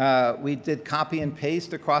 We did copy and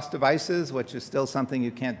paste across devices, which is still something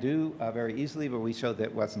you can't do very easily, but we showed that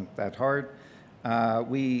it wasn't that hard.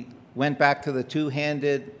 We went back to the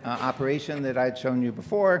two-handed operation that I'd shown you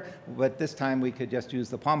before, but this time we could just use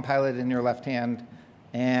the Palm Pilot in your left hand.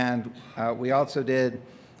 And we also did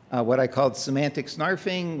what I called semantic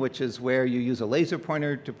snarfing, which is where you use a laser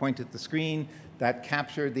pointer to point at the screen that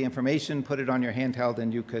captured the information, put it on your handheld,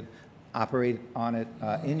 and you could operate on it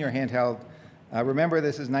in your handheld. Remember,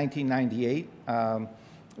 this is 1998,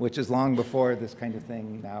 which is long before this kind of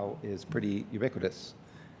thing now is pretty ubiquitous.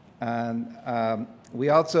 And we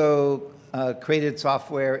also created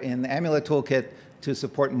software in the Amulet toolkit to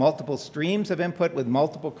support multiple streams of input with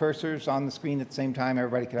multiple cursors on the screen at the same time.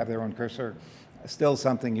 Everybody could have their own cursor. Still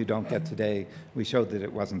something you don't get today. We showed that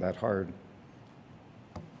it wasn't that hard.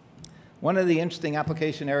 One of the interesting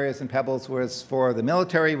application areas in Pebbles was for the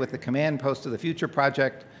military with the Command Post of the Future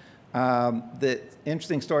project. The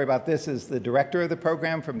interesting story about this is the director of the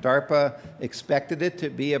program from DARPA expected it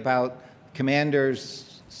to be about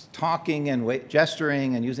commanders talking and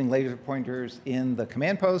gesturing and using laser pointers in the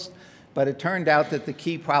command post, but it turned out that the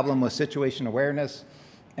key problem was situation awareness.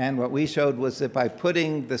 And what we showed was that by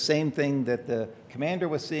putting the same thing that the commander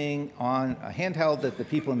was seeing on a handheld that the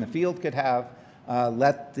people in the field could have,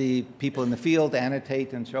 let the people in the field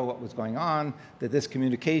annotate and show what was going on, that this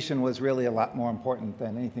communication was really a lot more important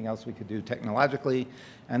than anything else we could do technologically.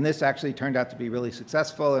 And this actually turned out to be really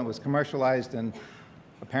successful and was commercialized and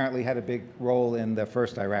apparently had a big role in the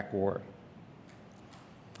first Iraq War.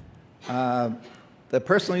 The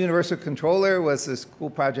Personal Universal Controller was this cool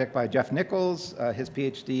project by Jeff Nichols, his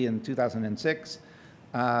PhD in 2006.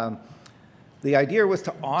 The idea was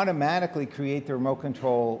to automatically create the remote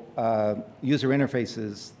control user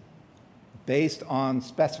interfaces based on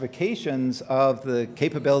specifications of the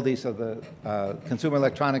capabilities of the consumer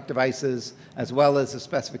electronic devices, as well as the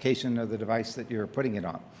specification of the device that you're putting it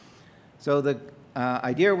on. So the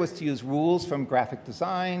idea was to use rules from graphic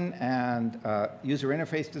design and user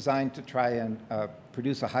interface design to try and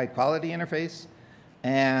produce a high-quality interface.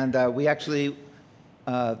 And we actually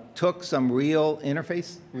took some real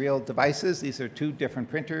devices. These are two different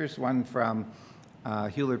printers, one from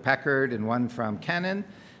Hewlett-Packard and one from Canon.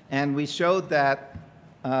 And we showed that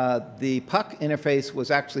the PUC interface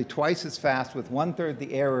was actually twice as fast with 1/3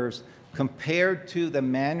 the errors compared to the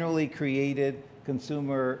manually created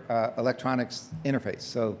consumer electronics interface.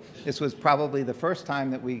 So this was probably the first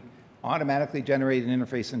time that we automatically generated an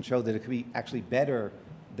interface and showed that it could be actually better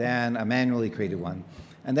than a manually created one.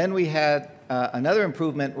 And then we had another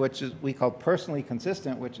improvement, which is we call personally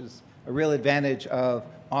consistent, which is a real advantage of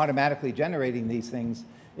automatically generating these things,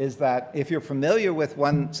 is that if you're familiar with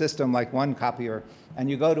one system, like one copier, and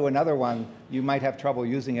you go to another one, you might have trouble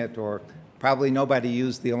using it, or probably nobody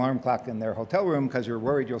used the alarm clock in their hotel room because you're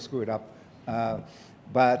worried you'll screw it up.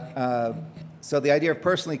 So the idea of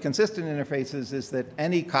personally consistent interfaces is that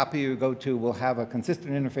any copy you go to will have a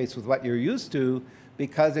consistent interface with what you're used to,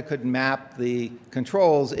 because it could map the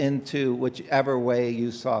controls into whichever way you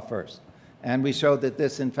saw first. And we showed that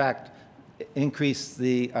this, in fact, increased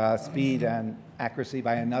the speed and accuracy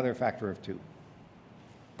by another factor of 2.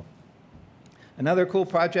 Another cool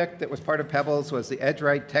project that was part of Pebbles was the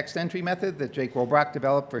EdgeWrite text entry method that Jake Wolbrock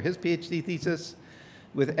developed for his PhD thesis.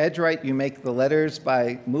 With EdgeWrite, you make the letters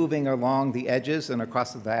by moving along the edges and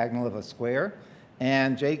across the diagonal of a square.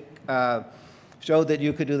 And Jake showed that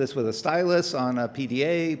you could do this with a stylus on a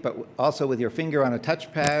PDA, but also with your finger on a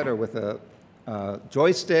touchpad or with a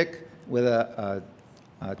joystick, with a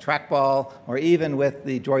trackball, or even with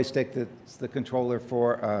the joystick that's the controller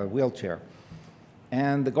for a wheelchair.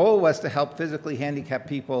 And the goal was to help physically handicapped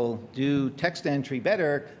people do text entry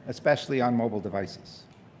better, especially on mobile devices.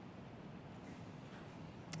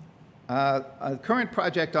 A current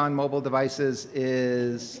project on mobile devices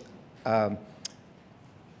is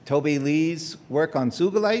Toby Lee's work on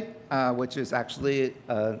Sugilite, which is actually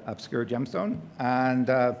an obscure gemstone. And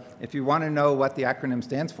if you want to know what the acronym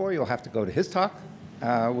stands for, you'll have to go to his talk,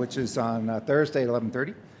 which is on Thursday at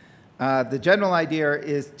 11:30. The general idea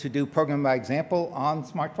is to do program by example on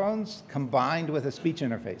smartphones combined with a speech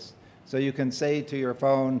interface. So you can say to your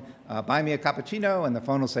phone, buy me a cappuccino, and the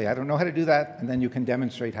phone will say, I don't know how to do that, and then you can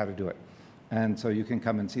demonstrate how to do it. And so you can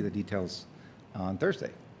come and see the details on Thursday.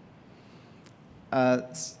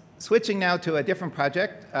 Switching now to a different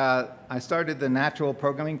project, I started the Natural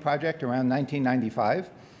Programming Project around 1995.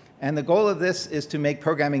 And the goal of this is to make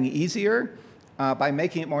programming easier by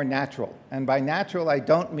making it more natural. And by natural, I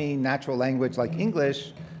don't mean natural language like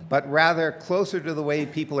English, but rather closer to the way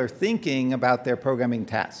people are thinking about their programming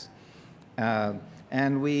tasks.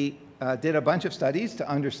 And we did a bunch of studies to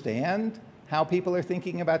understand how people are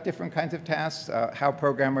thinking about different kinds of tasks, how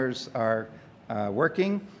programmers are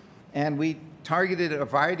working. And we targeted a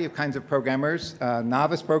variety of kinds of programmers,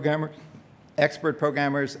 novice programmers, expert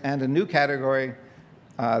programmers, and a new category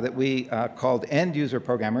that we called end-user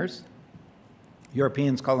programmers.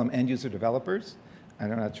 Europeans call them end-user developers. I'm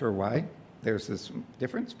not sure why. There's this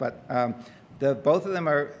difference. But both of them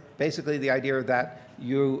are basically the idea that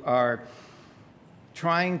you are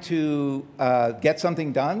trying to get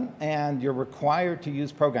something done, and you're required to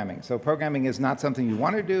use programming. So programming is not something you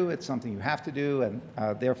want to do, it's something you have to do, and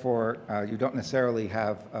therefore you don't necessarily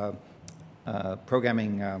have a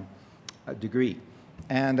programming degree.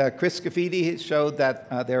 And Chris Scafidi showed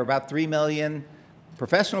that there are about 3 million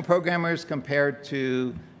professional programmers compared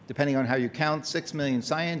to, depending on how you count, 6 million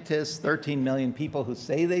scientists, 13 million people who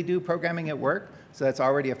say they do programming at work. So that's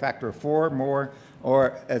already a factor of 4 more,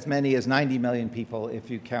 or as many as 90 million people if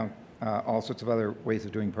you count all sorts of other ways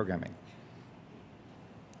of doing programming.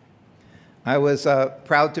 I was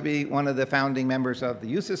proud to be one of the founding members of the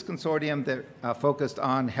USIS consortium that focused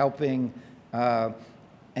on helping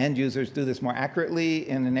end users do this more accurately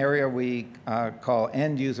in an area we call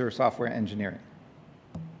end user software engineering.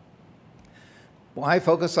 Why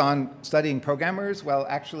focus on studying programmers? Well,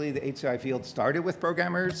 actually, the HCI field started with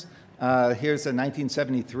programmers. Here's a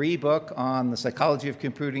 1973 book on the psychology of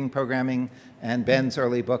computing programming and Ben's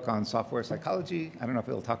early book on software psychology. I don't know if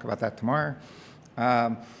we'll talk about that tomorrow.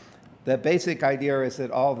 The basic idea is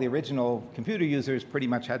that all the original computer users pretty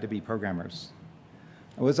much had to be programmers.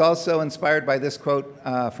 I was also inspired by this quote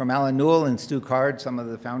from Alan Newell and Stu Card, some of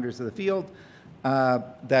the founders of the field,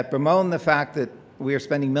 that bemoan the fact that we are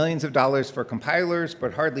spending millions of dollars for compilers,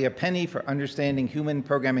 but hardly a penny for understanding human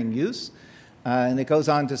programming use. And it goes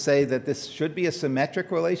on to say that this should be a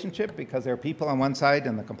symmetric relationship because there are people on one side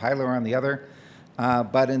and the compiler on the other.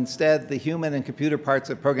 But instead, the human and computer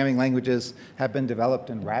parts of programming languages have been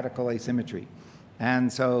developed in radical asymmetry.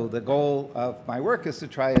 And so the goal of my work is to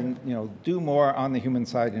try and do more on the human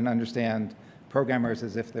side and understand programmers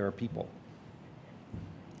as if they're people.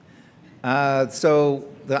 So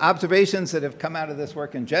the observations that have come out of this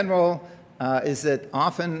work in general is that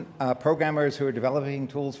often programmers who are developing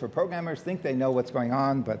tools for programmers think they know what's going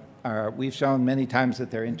on, but we've shown many times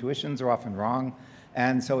that their intuitions are often wrong.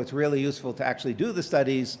 And so it's really useful to actually do the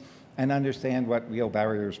studies and understand what real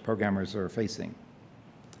barriers programmers are facing.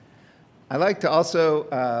 I like to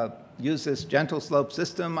also use this gentle slope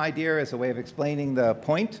system idea as a way of explaining the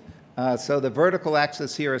point. So the vertical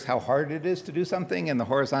axis here is how hard it is to do something, and the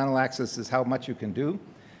horizontal axis is how much you can do.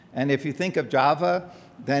 And if you think of Java,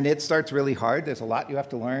 then it starts really hard. There's a lot you have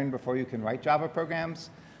to learn before you can write Java programs.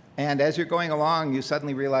 And as you're going along, you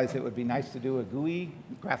suddenly realize it would be nice to do a GUI,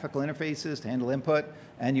 graphical interfaces, to handle input,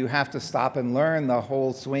 and you have to stop and learn the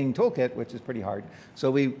whole swing toolkit, which is pretty hard.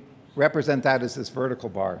 So we represent that as this vertical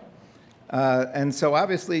bar. And so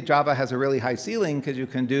obviously Java has a really high ceiling because you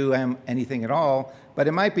can do anything at all, but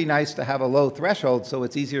it might be nice to have a low threshold so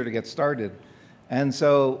it's easier to get started. And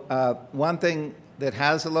so one thing that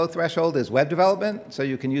has a low threshold is web development. So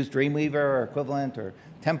you can use Dreamweaver or equivalent or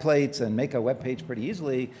templates and make a web page pretty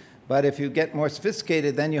easily. But if you get more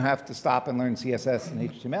sophisticated, then you have to stop and learn CSS and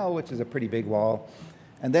HTML, which is a pretty big wall.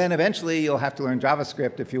 And then eventually you'll have to learn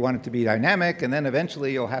JavaScript if you want it to be dynamic. And then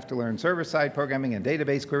eventually you'll have to learn server-side programming and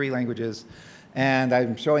database query languages. And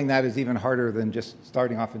I'm showing that as even harder than just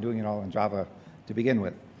starting off and doing it all in Java to begin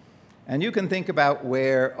with. And you can think about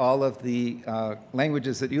where all of the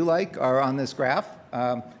languages that you like are on this graph.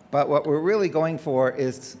 But what we're really going for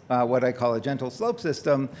is what I call a gentle slope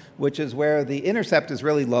system, which is where the intercept is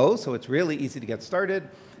really low, so it's really easy to get started.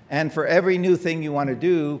 And for every new thing you want to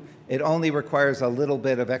do, it only requires a little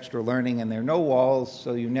bit of extra learning, and there are no walls,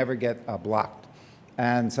 so you never get blocked.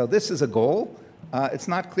 And so this is a goal. It's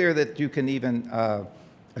not clear that you can even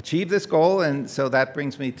achieve this goal, and so that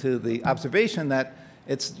brings me to the observation that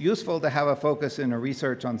it's useful to have a focus in a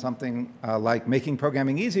research on something like making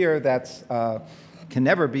programming easier that's can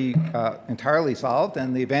never be entirely solved,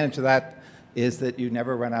 and the advantage of that is that you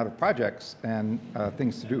never run out of projects and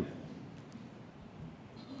things to do.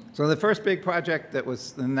 So the first big project that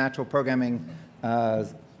was in natural programming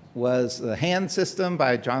was the hand system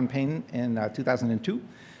by John Payne in 2002.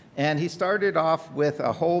 And he started off with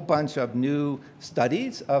a whole bunch of new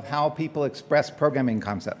studies of how people express programming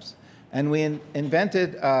concepts. And we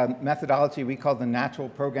invented a methodology we called the natural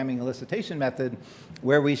programming elicitation method,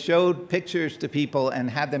 where we showed pictures to people and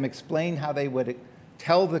had them explain how they would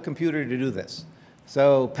tell the computer to do this.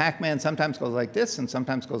 So Pac-Man sometimes goes like this and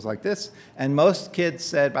sometimes goes like this. And most kids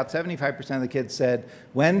said, about 75% of the kids said,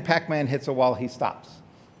 when Pac-Man hits a wall, he stops,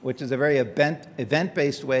 which is a very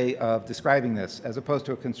event-based way of describing this, as opposed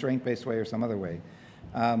to a constraint-based way or some other way.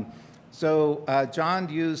 So John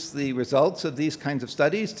used the results of these kinds of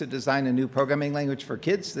studies to design a new programming language for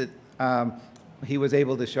kids that he was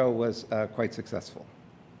able to show was quite successful.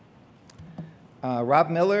 Rob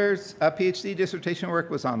Miller's PhD dissertation work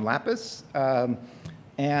was on Lapis,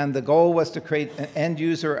 and the goal was to create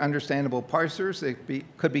end-user understandable parsers that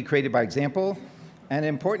could be created by example. And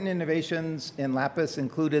important innovations in Lapis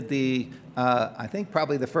included the, I think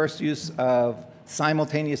probably the first use of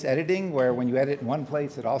simultaneous editing, where when you edit in one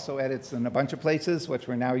place, it also edits in a bunch of places, which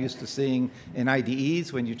we're now used to seeing in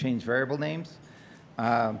IDEs when you change variable names.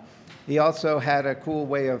 He also had a cool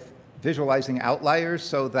way of visualizing outliers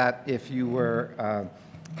so that if you were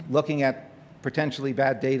looking at potentially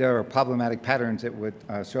bad data or problematic patterns, it would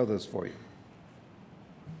show those for you.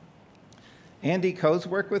 Andy Koh's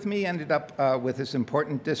work with me ended up with this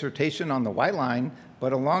important dissertation on the Y-line,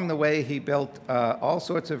 but along the way he built all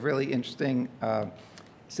sorts of really interesting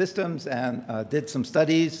systems and did some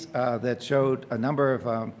studies that showed a number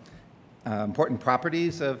of important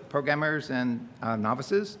properties of programmers and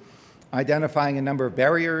novices, identifying a number of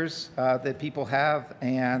barriers that people have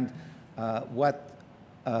and what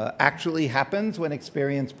actually happens when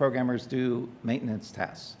experienced programmers do maintenance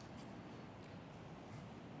tasks.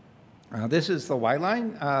 This is the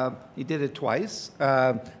Y-line. He did it twice,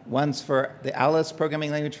 once for the Alice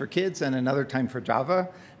programming language for kids and another time for Java.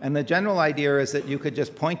 And the general idea is that you could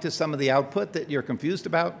just point to some of the output that you're confused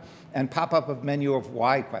about and pop up a menu of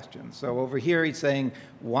why questions. So over here he's saying,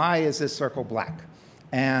 why is this circle black?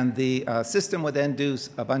 And the system would then do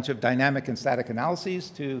a bunch of dynamic and static analyses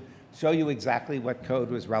to show you exactly what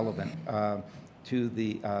code was relevant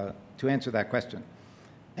to answer that question.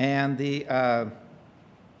 And the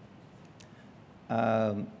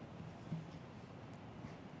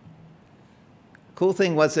cool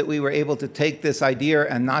thing was that we were able to take this idea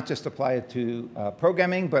and not just apply it to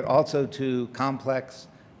programming, but also to complex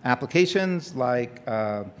applications like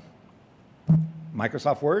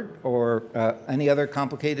Microsoft Word or any other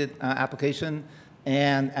complicated application,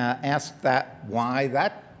 and ask that why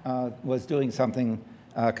that was doing something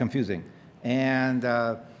confusing. And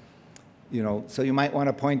you know, so you might want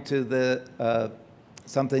to point to the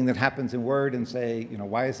something that happens in Word and say, you know,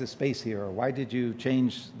 why is this space here? Or why did you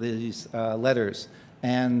change these letters?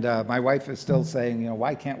 And my wife is still saying, you know,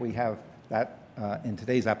 why can't we have that in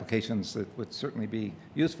today's applications? It would certainly be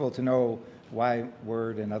useful to know why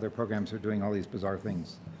Word and other programs are doing all these bizarre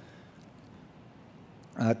things.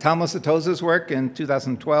 Tom Satoza's work in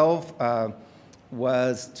 2012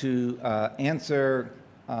 was to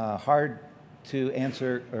identify hard to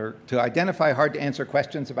answer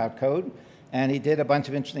questions about code. And he did a bunch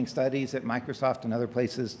of interesting studies at Microsoft and other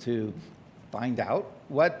places to find out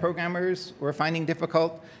what programmers were finding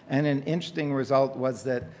difficult. And an interesting result was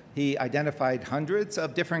that he identified hundreds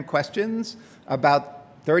of different questions,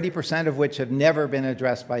 about 30% of which have never been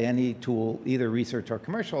addressed by any tool, either research or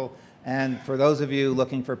commercial. And for those of you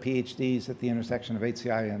looking for PhDs at the intersection of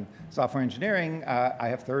HCI and software engineering, I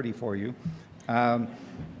have 30 for you.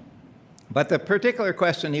 But the particular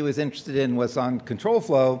question he was interested in was on control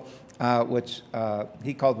flow, which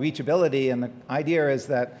he called reachability. And the idea is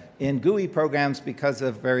that in GUI programs, because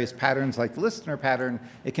of various patterns like the listener pattern,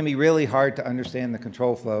 it can be really hard to understand the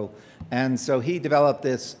control flow. And so he developed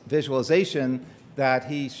this visualization that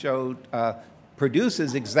he showed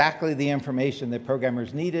produces exactly the information that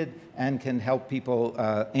programmers needed and can help people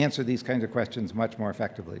answer these kinds of questions much more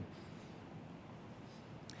effectively.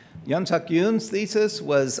 Yoon-Suk Yoon's thesis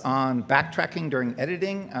was on backtracking during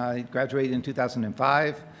editing. He graduated in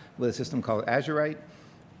 2005 with a system called Azurite.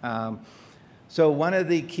 So one of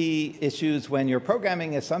the key issues when you're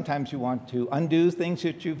programming is sometimes you want to undo things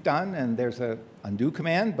that you've done, and there's a undo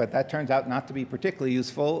command, but that turns out not to be particularly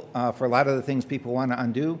useful for a lot of the things people want to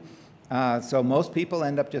undo. So most people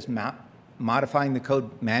end up just modifying the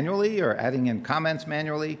code manually or adding in comments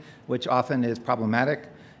manually, which often is problematic.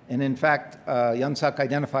 And in fact, Yoon-Suk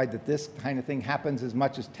identified that this kind of thing happens as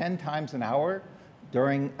much as 10 times an hour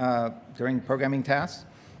during programming tasks.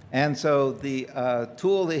 And so the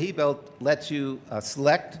tool that he built lets you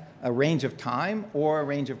select a range of time or a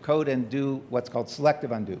range of code and do what's called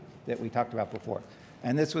selective undo that we talked about before.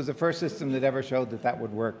 And this was the first system that ever showed that that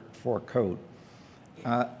would work for code.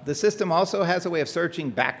 The system also has a way of searching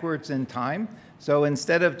backwards in time. So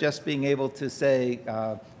instead of just being able to say,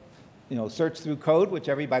 search through code, which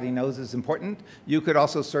everybody knows is important, you could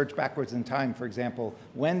also search backwards in time. For example,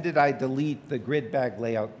 when did I delete the grid bag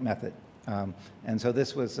layout method? And so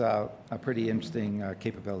this was a pretty interesting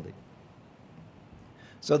capability.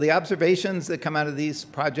 So the observations that come out of these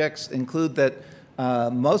projects include that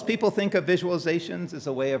most people think of visualizations as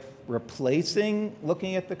a way of replacing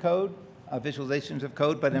looking at the code, visualizations of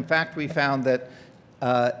code, but in fact we found that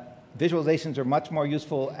visualizations are much more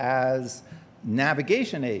useful as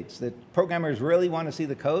navigation aids, that programmers really want to see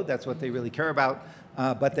the code, that's what they really care about,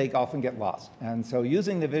 but they often get lost. And so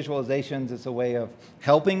using the visualizations as a way of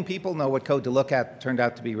helping people know what code to look at turned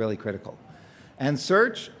out to be really critical. And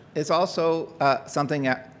search is also something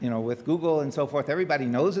that, with Google and so forth, everybody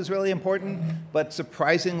knows is really important, but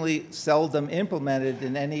surprisingly seldom implemented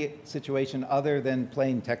in any situation other than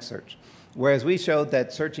plain text search. Whereas we showed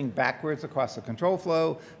that searching backwards across the control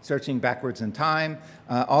flow, searching backwards in time,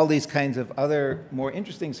 all these kinds of other more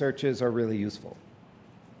interesting searches are really useful.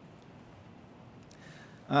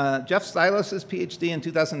 Jeff Stylos' PhD in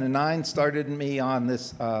 2009 started me on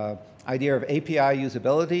this idea of API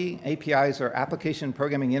usability. APIs are application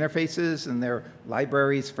programming interfaces, and they're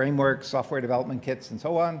libraries, frameworks, software development kits, and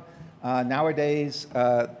so on. Nowadays,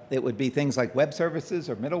 it would be things like web services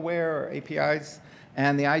or middleware or APIs.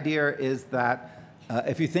 And the idea is that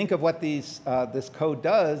if you think of what this code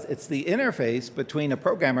does, it's the interface between a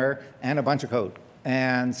programmer and a bunch of code.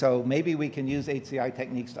 And so maybe we can use HCI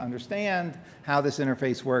techniques to understand how this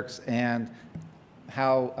interface works and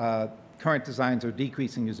how current designs are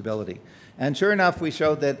decreasing usability. And sure enough, we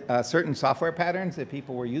showed that certain software patterns that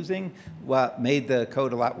people were using made the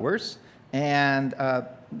code a lot worse. And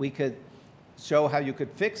we could show how you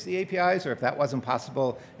could fix the APIs, or if that wasn't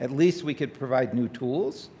possible, at least we could provide new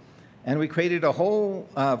tools. And we created a whole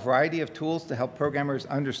variety of tools to help programmers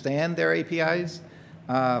understand their APIs.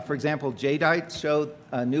 For example, Jadeite showed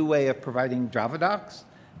a new way of providing Java docs,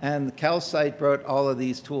 and the Cal site brought all of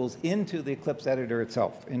these tools into the Eclipse editor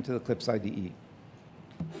itself, into the Eclipse IDE.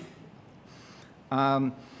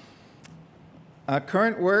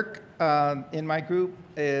 Current work in my group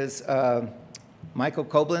is Michael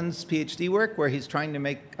Koblin's PhD work, where he's trying to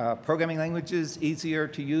make programming languages easier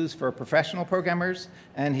to use for professional programmers.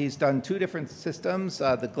 And he's done two different systems.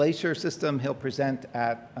 The Glacier system he'll present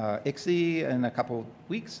at ICSI in a couple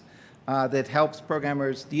weeks that helps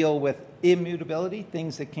programmers deal with immutability,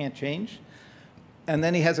 things that can't change. And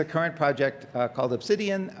then he has a current project called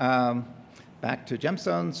Obsidian, back to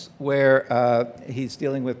gemstones, where he's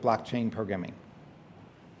dealing with blockchain programming.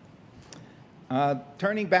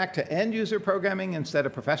 Turning back to end-user programming instead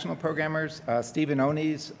of professional programmers, Stephen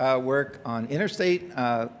Oney's work on Interstate,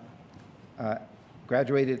 he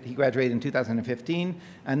graduated in 2015,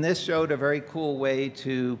 and this showed a very cool way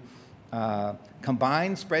to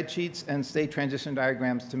combine spreadsheets and state transition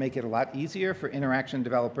diagrams to make it a lot easier for interaction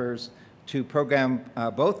developers to program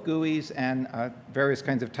both GUIs and various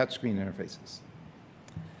kinds of touchscreen interfaces.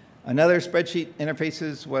 Another spreadsheet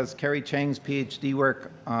interfaces was Kerry Chang's PhD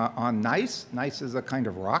work on gneiss. Gneiss is a kind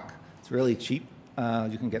of rock. It's really cheap.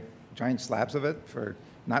 You can get giant slabs of it for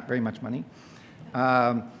not very much money.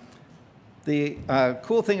 The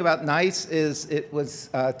cool thing about gneiss is it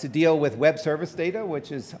was to deal with web service data,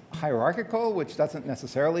 which is hierarchical, which doesn't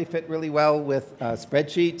necessarily fit really well with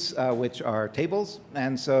spreadsheets, which are tables.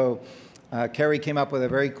 And so Kerry came up with a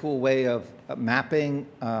very cool way of mapping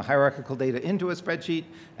hierarchical data into a spreadsheet,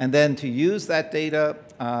 and then to use that data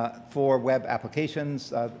for web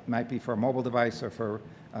applications, might be for a mobile device or for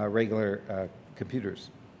regular computers.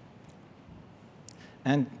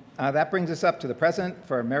 And that brings us up to the present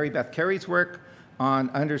for Mary Beth Carey's work on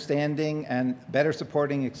understanding and better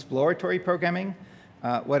supporting exploratory programming.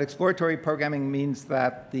 What exploratory programming means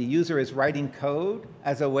that the user is writing code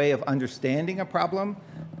as a way of understanding a problem,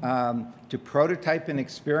 to prototype and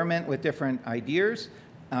experiment with different ideas.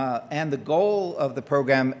 And the goal of the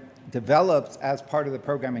program develops as part of the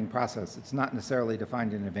programming process. It's not necessarily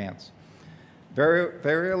defined in advance.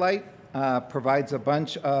 Variolite provides a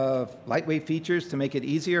bunch of lightweight features to make it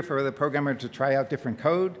easier for the programmer to try out different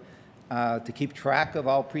code, to keep track of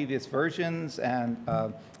all previous versions, and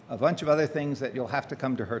a bunch of other things that you'll have to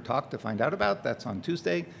come to her talk to find out about. That's on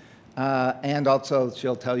Tuesday. And also,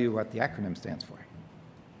 she'll tell you what the acronym stands for.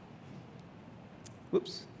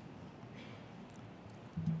 Whoops.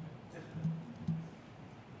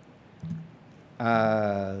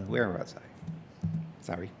 Where was I?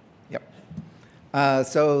 Sorry. Yep.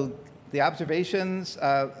 So the observations,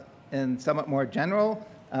 in somewhat more general,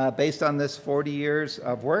 based on this 40 years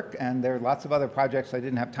of work, and there are lots of other projects I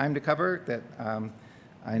didn't have time to cover that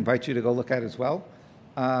I invite you to go look at as well.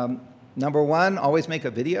 Number one, always make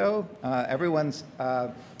a video. Everyone's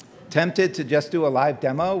tempted to just do a live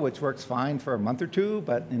demo, which works fine for a month or two,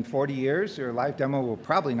 but in 40 years, your live demo will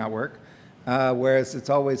probably not work. Whereas it's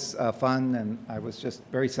always fun, and I was just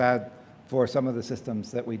very sad for some of the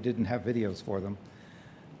systems that we didn't have videos for them.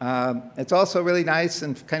 It's also really nice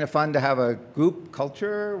and kind of fun to have a group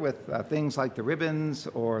culture with things like the ribbons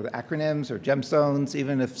or the acronyms or gemstones.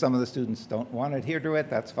 Even if some of the students don't want to adhere to it,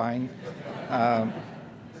 that's fine.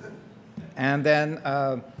 And then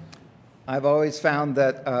I've always found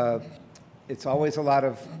that it's always a lot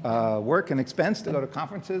of work and expense to go to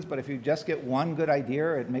conferences, but if you just get one good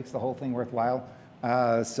idea, it makes the whole thing worthwhile.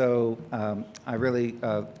 So I really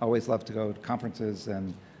always love to go to conferences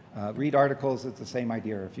and read articles. It's the same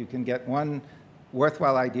idea. If you can get one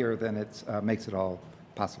worthwhile idea, then it makes it all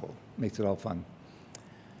possible, makes it all fun.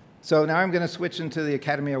 So now I'm going to switch into the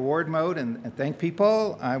Academy Award mode and thank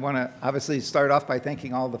people. I want to obviously start off by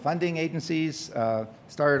thanking all the funding agencies.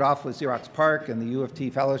 Started off with Xerox PARC and the U of T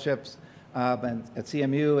fellowships. And at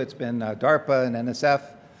CMU, it's been DARPA and NSF,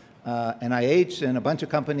 NIH, and a bunch of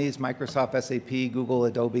companies, Microsoft, SAP, Google,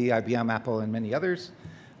 Adobe, IBM, Apple, and many others.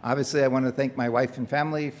 Obviously, I want to thank my wife and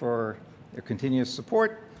family for their continuous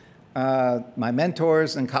support, my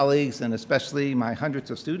mentors and colleagues, and especially my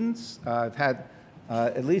hundreds of students. I've had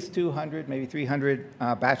at least 200, maybe 300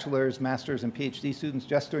 bachelor's, master's, and PhD students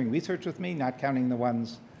just doing research with me, not counting the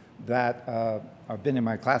ones that have been in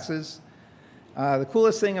my classes. The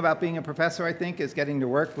coolest thing about being a professor, I think, is getting to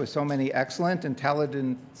work with so many excellent and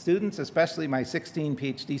talented students, especially my 16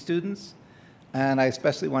 PhD students, and I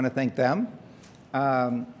especially want to thank them.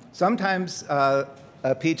 Sometimes a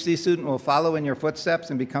PhD student will follow in your footsteps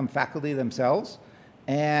and become faculty themselves,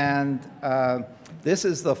 and this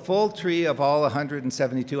is the full tree of all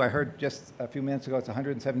 172. I heard just a few minutes ago it's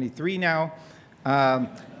 173 now.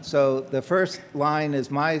 So the first line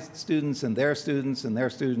is my students and their students and their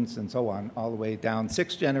students and so on, all the way down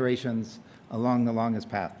 6 generations along the longest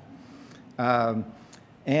path.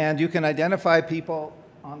 And you can identify people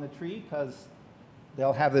on the tree because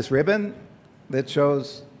they'll have this ribbon that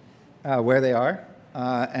shows where they are.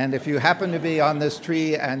 And if you happen to be on this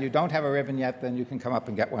tree and you don't have a ribbon yet, then you can come up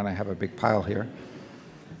and get one. I have a big pile here.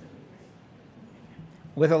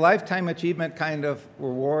 With a lifetime achievement kind of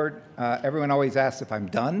reward, everyone always asks if I'm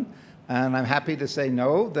done. And I'm happy to say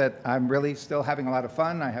no, that I'm really still having a lot of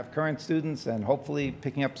fun. I have current students and hopefully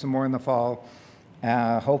picking up some more in the fall.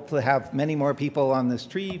 Hopefully have many more people on this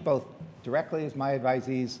tree, both directly as my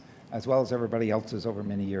advisees, as well as everybody else's over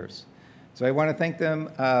many years. So I want to thank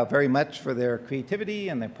them very much for their creativity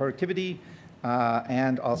and their productivity.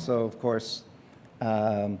 And also, of course,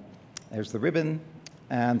 there's the ribbon.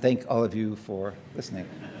 And thank all of you for listening.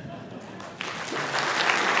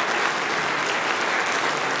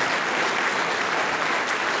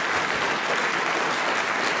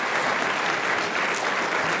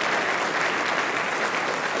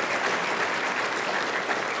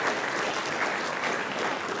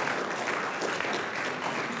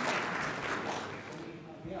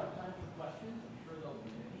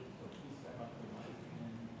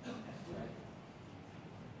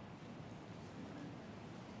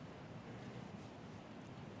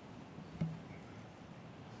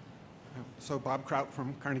 So Bob Kraut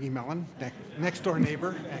from Carnegie Mellon, next door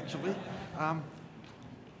neighbor, actually.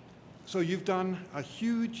 So you've done a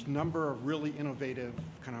huge number of really innovative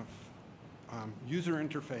kind of user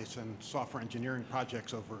interface and software engineering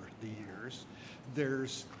projects over the years.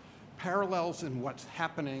 There's parallels in what's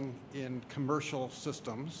happening in commercial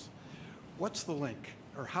systems. What's the link?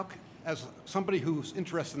 Or how, as somebody who's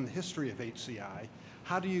interested in the history of HCI,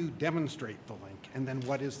 how do you demonstrate the link? And then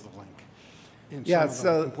what is the link? Yeah,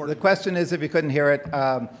 so the question is, if you couldn't hear it,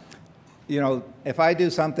 you know, if I do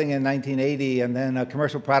something in 1980 and then a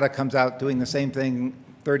commercial product comes out doing the same thing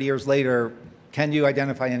 30 years later, can you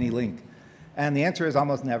identify any link? And the answer is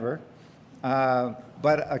almost never.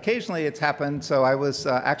 But occasionally it's happened. So I was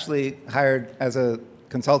actually hired as a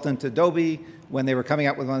consultant to Adobe when they were coming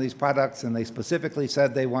out with one of these products, and they specifically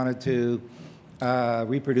said they wanted to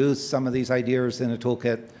reproduce some of these ideas in a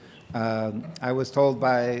toolkit. I was told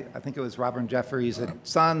by, I think it was Robert Jeffries at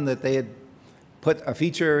Sun, that they had put a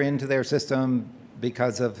feature into their system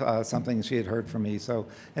because of something she had heard from me. So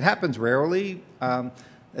it happens rarely.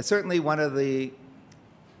 It's certainly one of the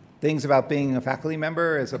things about being a faculty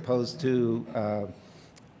member as opposed to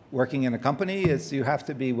working in a company is you have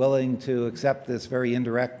to be willing to accept this very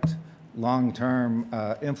indirect, long-term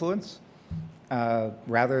influence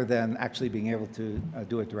rather than actually being able to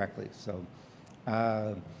do it directly. So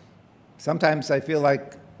sometimes I feel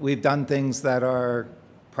like we've done things that are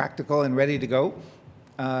practical and ready to go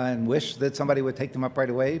and wish that somebody would take them up right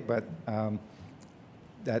away, but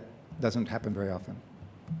that doesn't happen very often.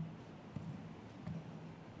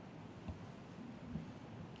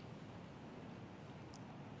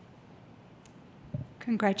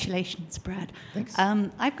 Congratulations, Brad. Thanks.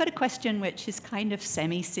 I've got a question which is kind of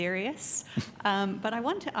semi-serious, but I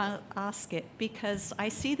want to ask it because I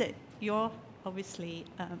see that you're obviously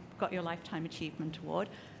got your Lifetime Achievement Award.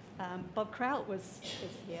 Bob Kraut is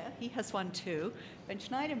here. He has one too. Ben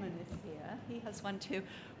Schneiderman is here. He has one too.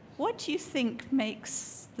 What do you think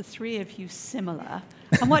makes the three of you similar?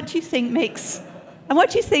 And what do you think makes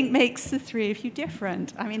the three of you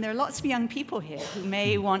different? I mean, there are lots of young people here who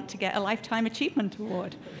may want to get a Lifetime Achievement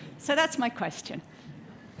Award. So that's my question.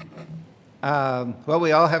 Well,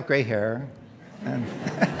 we all have gray hair. And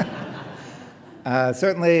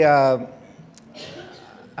certainly, I'm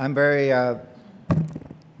very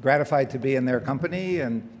gratified to be in their company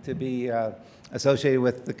and to be associated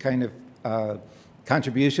with the kind of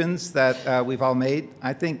contributions that we've all made.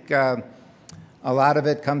 I think a lot of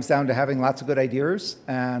it comes down to having lots of good ideas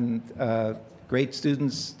and great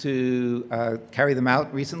students to carry them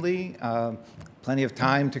out recently. Plenty of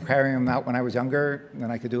time to carry them out when I was younger than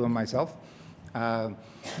I could do them myself. The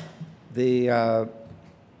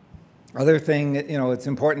other thing, it's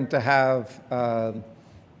important to have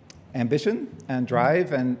ambition and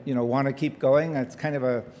drive and, want to keep going. It's kind of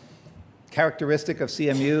a characteristic of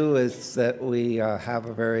CMU is that we have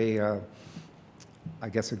a very, I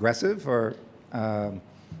guess, aggressive or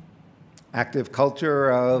active culture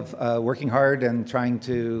of working hard and trying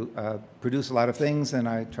to produce a lot of things, and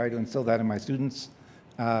I try to instill that in my students.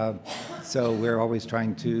 So we're always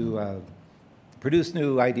trying to produce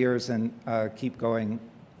new ideas and keep going,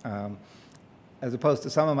 as opposed to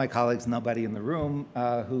some of my colleagues, nobody in the room,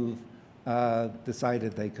 who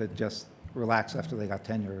decided they could just relax after they got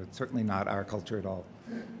tenure. It's certainly not our culture at all.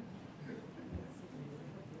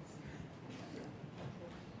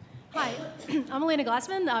 Hi, I'm Elena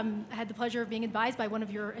Glassman. I had the pleasure of being advised by one of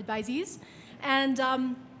your advisees. And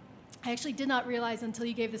I actually did not realize until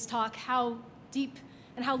you gave this talk how deep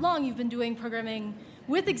and how long you've been doing programming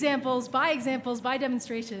with examples, by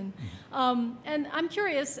demonstration. And I'm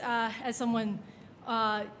curious, as someone,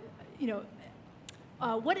 what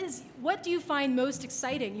do you find most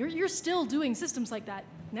exciting? You're still doing systems like that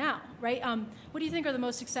now, right? What do you think are the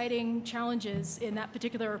most exciting challenges in that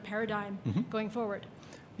particular paradigm going forward?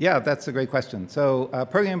 Yeah, that's a great question. So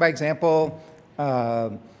programming by example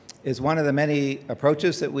is one of the many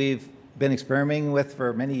approaches that we've been experimenting with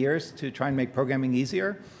for many years to try and make programming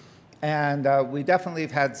easier. And we definitely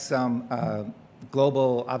have had some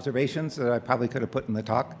global observations that I probably could have put in the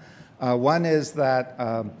talk. One is that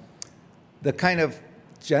the kind of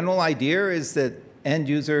general idea is that end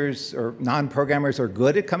users or non-programmers are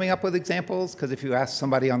good at coming up with examples, because if you ask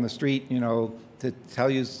somebody on the street, to tell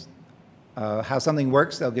you how something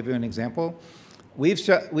works, they'll give you an example. We've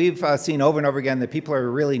seen over and over again that people are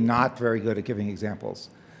really not very good at giving examples.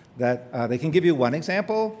 That they can give you one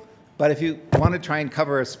example, but if you want to try and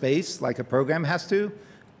cover a space like a program has to,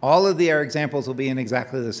 all of their examples will be in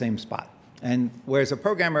exactly the same spot. And whereas a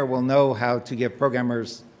programmer will know how to give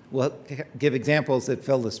examples that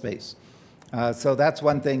fill the space. So that's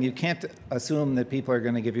one thing. You can't assume that people are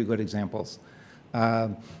going to give you good examples.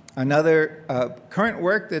 Another current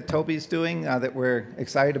work that Toby's doing that we're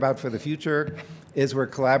excited about for the future is we're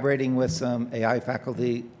collaborating with some AI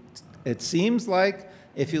faculty. It seems like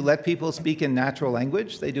if you let people speak in natural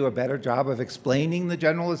language, they do a better job of explaining the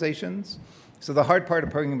generalizations. So the hard part of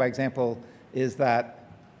programming by example is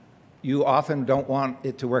that you often don't want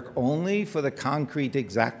it to work only for the concrete,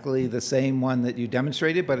 exactly the same one that you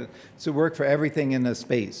demonstrated, but it's to work for everything in a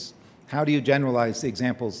space. How do you generalize the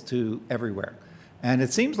examples to everywhere? And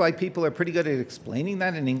it seems like people are pretty good at explaining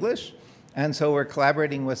that in English. And so we're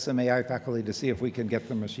collaborating with some AI faculty to see if we can get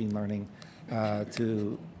the machine learning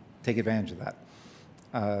to take advantage of that.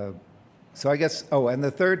 So I guess, oh, and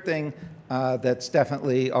the third thing that's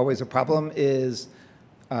definitely always a problem is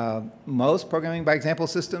most programming by example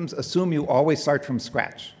systems assume you always start from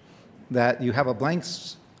scratch, that you have a blank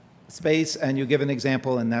space and you give an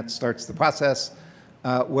example and that starts the process,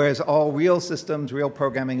 whereas all real systems, real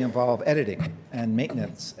programming involve editing and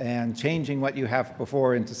maintenance and changing what you have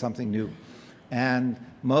before into something new. And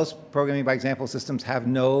most programming by example systems have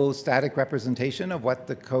no static representation of what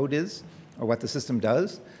the code is or what the system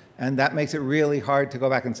does. And that makes it really hard to go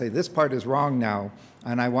back and say, this part is wrong now,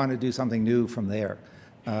 and I want to do something new from there.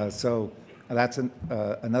 So that's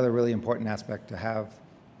another really important aspect, to have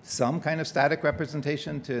some kind of static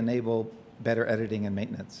representation to enable better editing and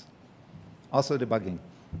maintenance. Also debugging.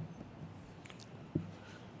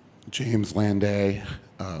 James Landay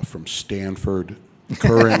from Stanford,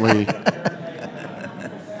 currently.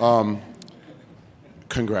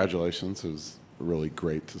 Congratulations. It was really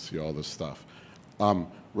great to see all this stuff.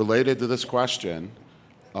 Related to this question,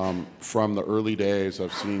 from the early days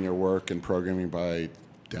of seeing your work in programming by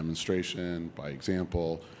demonstration, by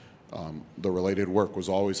example, the related work was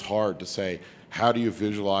always hard to say, how do you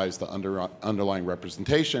visualize the underlying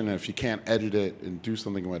representation? And if you can't edit it and do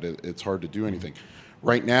something with it, it's hard to do anything.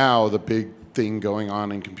 Right now, the big thing going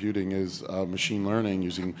on in computing is machine learning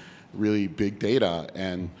using really big data,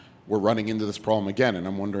 and we're running into this problem again. And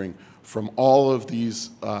I'm wondering, from all of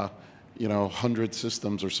these 100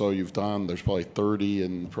 systems or so you've done, there's probably 30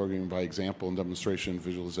 in programming by example and demonstration,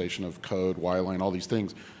 visualization of code, Y-line, all these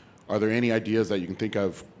things. Are there any ideas that you can think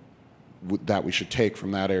of that we should take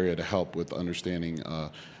from that area to help with understanding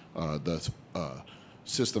the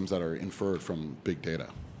systems that are inferred from big data?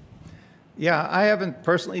 Yeah, I haven't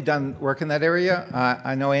personally done work in that area.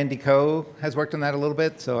 I know Andy Coe has worked on that a little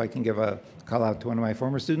bit, so I can give a call out to one of my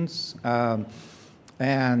former students. I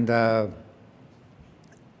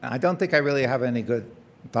don't think I really have any good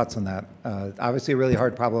thoughts on that. Obviously, a really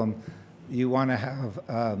hard problem. You want to have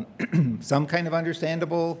some kind of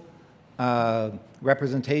understandable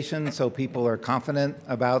representation so people are confident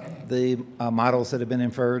about the models that have been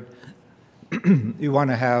inferred. You want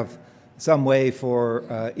to have some way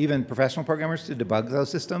for even professional programmers to debug those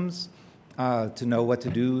systems, to know what to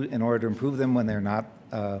do in order to improve them when they're not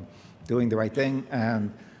doing the right thing.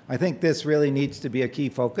 And I think this really needs to be a key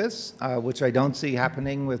focus, which I don't see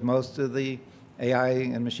happening with most of the AI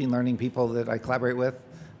and machine learning people that I collaborate with,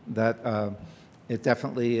 that it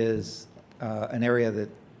definitely is an area that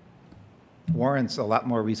warrants a lot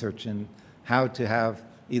more research in how to have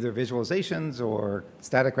either visualizations or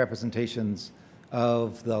static representations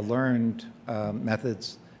of the learned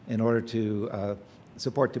methods in order to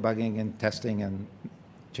support debugging and testing and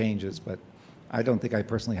changes. But I don't think I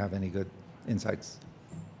personally have any good insights.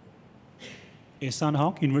 Ehsan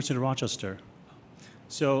Haq, University of Rochester.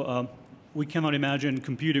 So we cannot imagine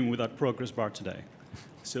computing without progress bar today.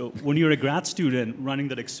 So when you're a grad student running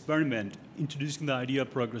that experiment, introducing the idea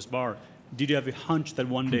of progress bar, did you have a hunch that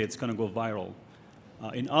one day it's going to go viral?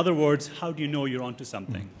 In other words, how do you know you're onto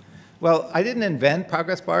something? Well, I didn't invent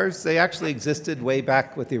progress bars. They actually existed way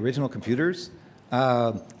back with the original computers.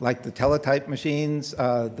 Like the teletype machines,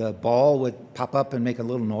 the ball would pop up and make a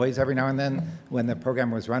little noise every now and then when the program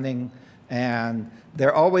was running. And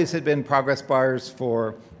there always had been progress bars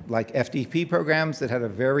for like FTP programs that had a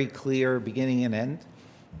very clear beginning and end.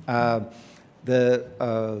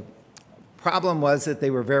 The problem was that they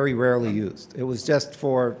were very rarely used. It was just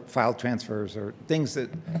for file transfers or things that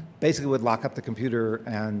basically would lock up the computer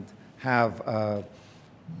and have a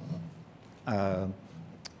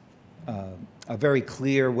very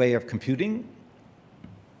clear way of computing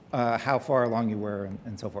how far along you were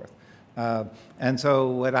and so forth. And so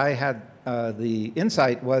what I had the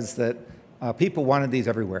insight was that people wanted these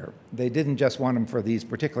everywhere. They didn't just want them for these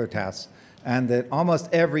particular tasks. And that almost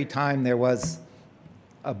every time there was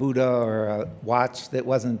a Buddha or a watch that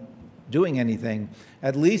wasn't doing anything,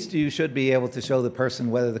 at least you should be able to show the person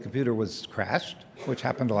whether the computer was crashed, which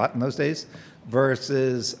happened a lot in those days,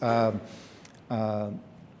 versus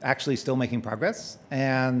actually still making progress.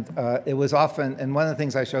 And it was often, and one of the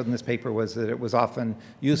things I showed in this paper was that it was often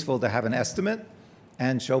useful to have an estimate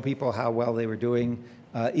and show people how well they were doing,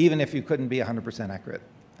 even if you couldn't be 100% accurate.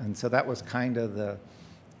 And so that was kind of the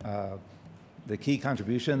key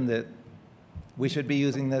contribution, that we should be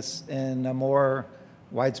using this in a more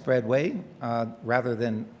widespread way rather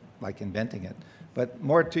than like inventing it. But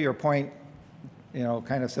more to your point,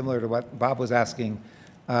 kind of similar to what Bob was asking,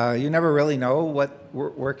 you never really know what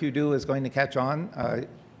work you do is going to catch on.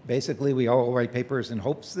 Basically, we all write papers in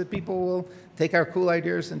hopes that people will take our cool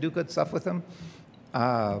ideas and do good stuff with them.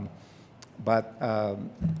 But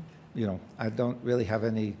I don't really have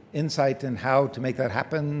any insight in how to make that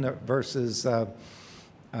happen versus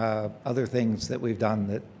other things that we've done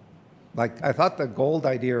that, like, I thought the gold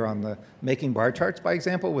idea on the making bar charts, by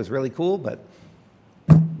example, was really cool, but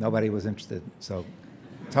nobody was interested. So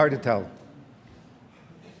it's hard to tell.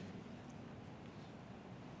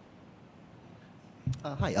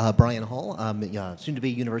 Hi, Brian Hall, soon to be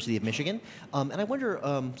University of Michigan. And I wonder,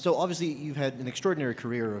 so obviously you've had an extraordinary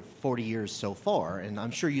career of 40 years so far, and I'm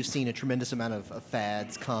sure you've seen a tremendous amount of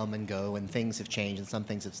fads come and go, and things have changed and some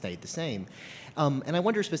things have stayed the same. And I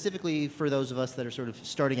wonder specifically for those of us that are sort of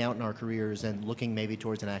starting out in our careers and looking maybe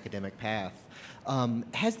towards an academic path,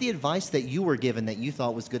 has the advice that you were given that you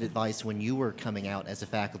thought was good advice when you were coming out as a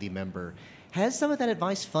faculty member, has some of that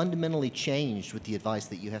advice fundamentally changed with the advice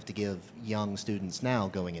that you have to give young students now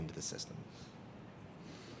going into the system?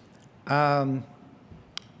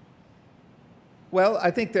 Well,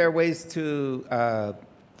 I think there are ways to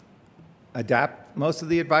adapt most of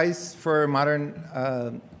the advice for modern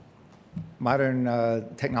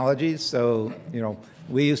technologies. So,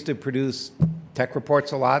 we used to produce tech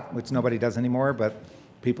reports a lot, which nobody does anymore, but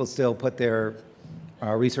people still put their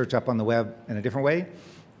research up on the web in a different way.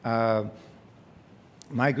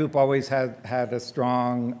 My group always had a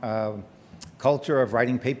strong culture of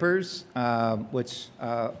writing papers, which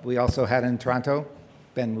we also had in Toronto.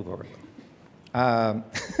 Ben, move over.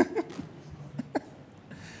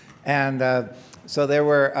 And so there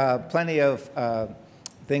were plenty of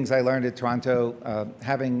things I learned at Toronto,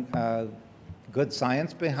 having good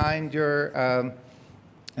science behind your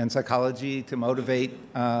and psychology to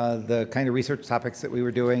motivate the kind of research topics that we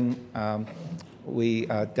were doing. We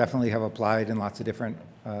definitely have applied in lots of different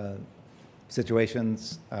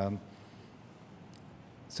situations.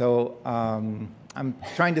 So I'm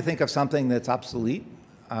trying to think of something that's obsolete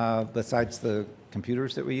besides the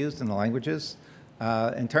computers that we used and the languages.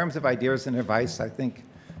 In terms of ideas and advice, I think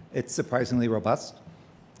it's surprisingly robust.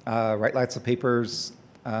 Write lots of papers,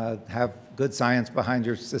 have good science behind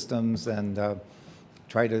your systems, and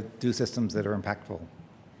try to do systems that are impactful.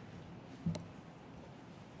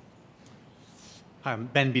 Hi, I'm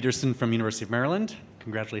Ben Peterson from University of Maryland.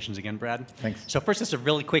 Congratulations again, Brad. Thanks. So first, just a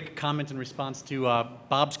really quick comment in response to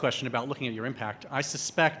Bob's question about looking at your impact. I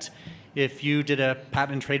suspect if you did a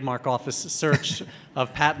Patent and Trademark Office search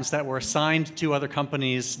of patents that were assigned to other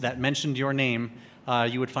companies that mentioned your name,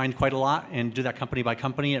 you would find quite a lot, and do that company by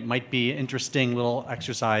company. It might be an interesting little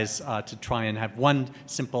exercise to try and have one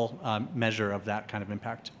simple measure of that kind of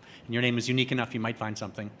impact. And your name is unique enough, you might find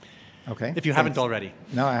something. Okay. If you haven't already.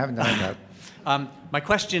 No, I haven't done that. My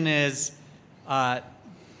question is,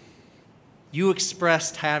 you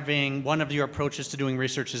expressed having, one of your approaches to doing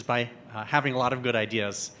research is by having a lot of good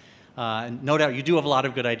ideas. And no doubt you do have a lot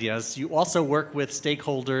of good ideas. You also work with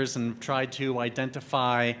stakeholders and try to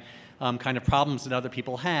identify kind of problems that other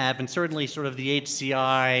people have. And certainly sort of the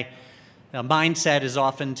HCI mindset is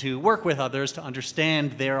often to work with others to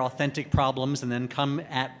understand their authentic problems and then come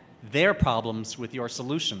at their problems with your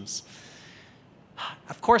solutions.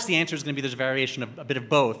 Of course, the answer is going to be there's a variation of a bit of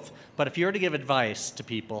both. But if you were to give advice to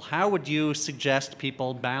people, how would you suggest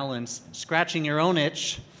people balance scratching your own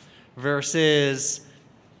itch versus,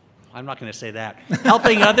 I'm not going to say that,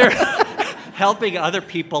 helping other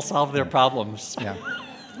people solve their problems? Yeah.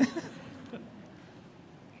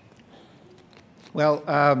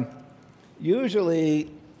 Well,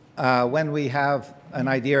 usually when we have an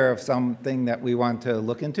idea of something that we want to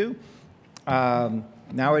look into,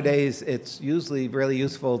 nowadays it's usually really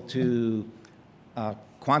useful to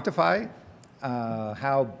quantify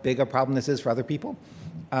how big a problem this is for other people.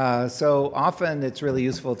 So often it's really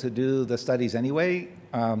useful to do the studies anyway.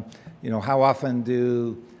 How often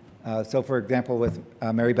do, so for example, with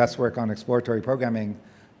Mary Beth's work on exploratory programming,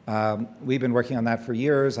 we've been working on that for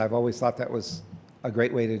years. I've always thought that was a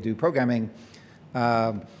great way to do programming.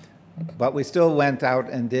 But we still went out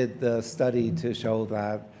and did the study to show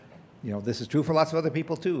that this is true for lots of other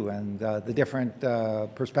people too, and the different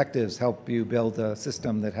perspectives help you build a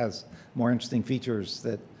system that has more interesting features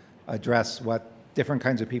that address what different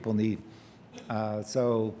kinds of people need.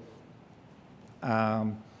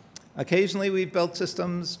 Occasionally we've built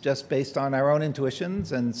systems just based on our own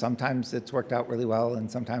intuitions, and sometimes it's worked out really well, and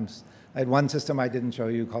sometimes I had one system I didn't show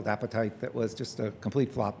you called Appetite that was just a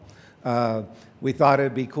complete flop. We thought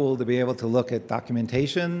it'd be cool to be able to look at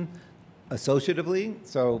documentation associatively.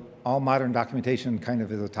 So all modern documentation kind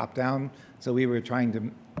of is a top-down. So we were trying to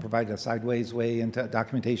provide a sideways way into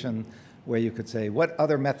documentation where you could say, what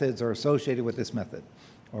other methods are associated with this method?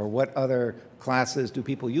 Or what other classes do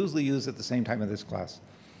people usually use at the same time of this class?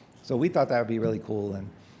 So we thought that would be really cool. And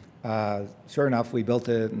sure enough, we built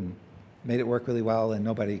it, and made it work really well, and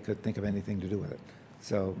nobody could think of anything to do with it.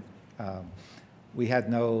 So we had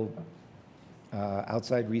no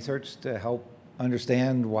outside research to help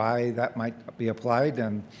understand why that might be applied,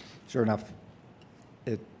 and sure enough,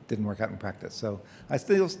 it didn't work out in practice. So I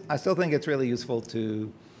still think it's really useful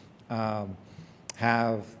to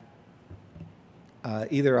have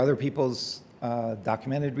either other people's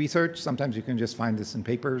documented research. Sometimes you can just find this in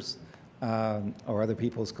papers, or other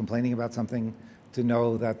people's complaining about something, to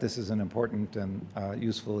know that this is an important and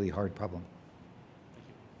usefully hard problem.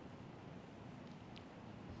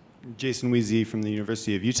 Jason Weezy from the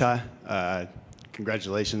University of Utah.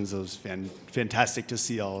 Congratulations, it was fantastic to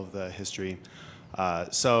see all of the history.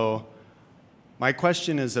 So my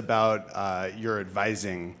question is about your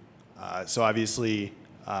advising. So obviously,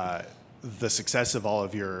 the success of all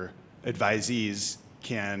of your advisees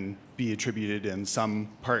can be attributed in some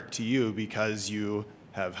part to you because you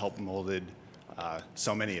have helped molded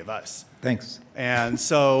so many of us. Thanks. And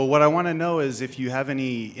so what I want to know is if you have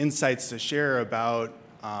any insights to share about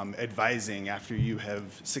advising after you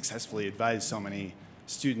have successfully advised so many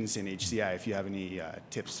students in HCI, if you have any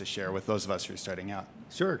tips to share with those of us who are starting out.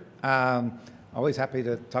 Sure. Always happy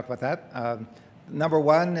to talk about that. Number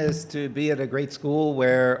one is to be at a great school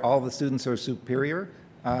where all the students are superior.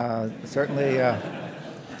 Certainly,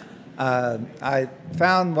 I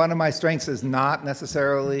found one of my strengths is not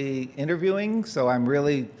necessarily interviewing, so I'm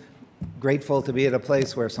really grateful to be at a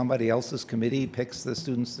place where somebody else's committee picks the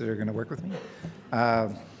students that are going to work with me.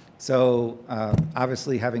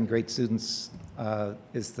 Obviously having great students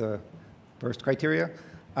is the first criteria.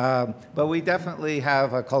 But we definitely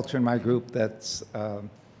have a culture in my group that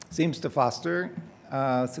seems to foster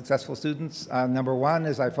successful students. Number one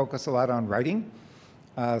is I focus a lot on writing.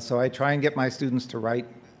 So I try and get my students to write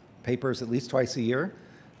papers at least twice a year.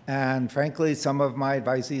 And frankly, some of my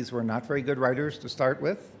advisees were not very good writers to start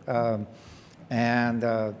with.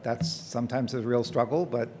 That's sometimes a real struggle,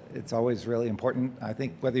 but it's always really important. I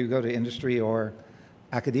think whether you go to industry or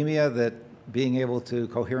academia, that being able to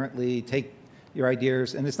coherently take your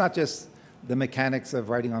ideas, and it's not just the mechanics of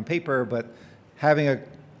writing on paper, but having an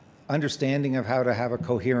understanding of how to have a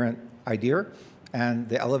coherent idea and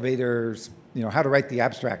the elevators, how to write the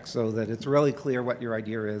abstract so that it's really clear what your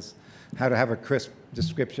idea is, how to have a crisp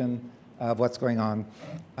description of what's going on.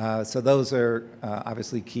 So those are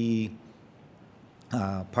obviously key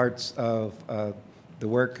parts of the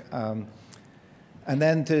work. And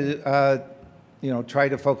then to try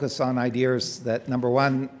to focus on ideas that, number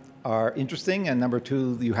one, are interesting, and number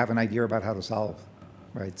two, you have an idea about how to solve,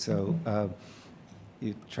 right? So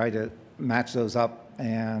you try to match those up,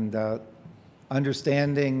 and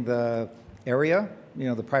understanding the area,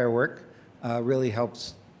 the prior work, really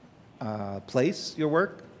helps place your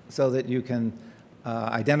work so that you can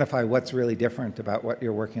identify what's really different about what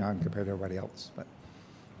you're working on compared to everybody else. But.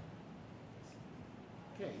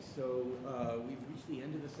 Okay, so we've reached the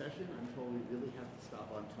end of the session. I'm told we really have to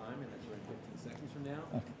stop on time, and that's around 15 seconds from now.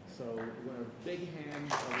 Okay. So we want a big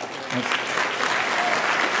hand.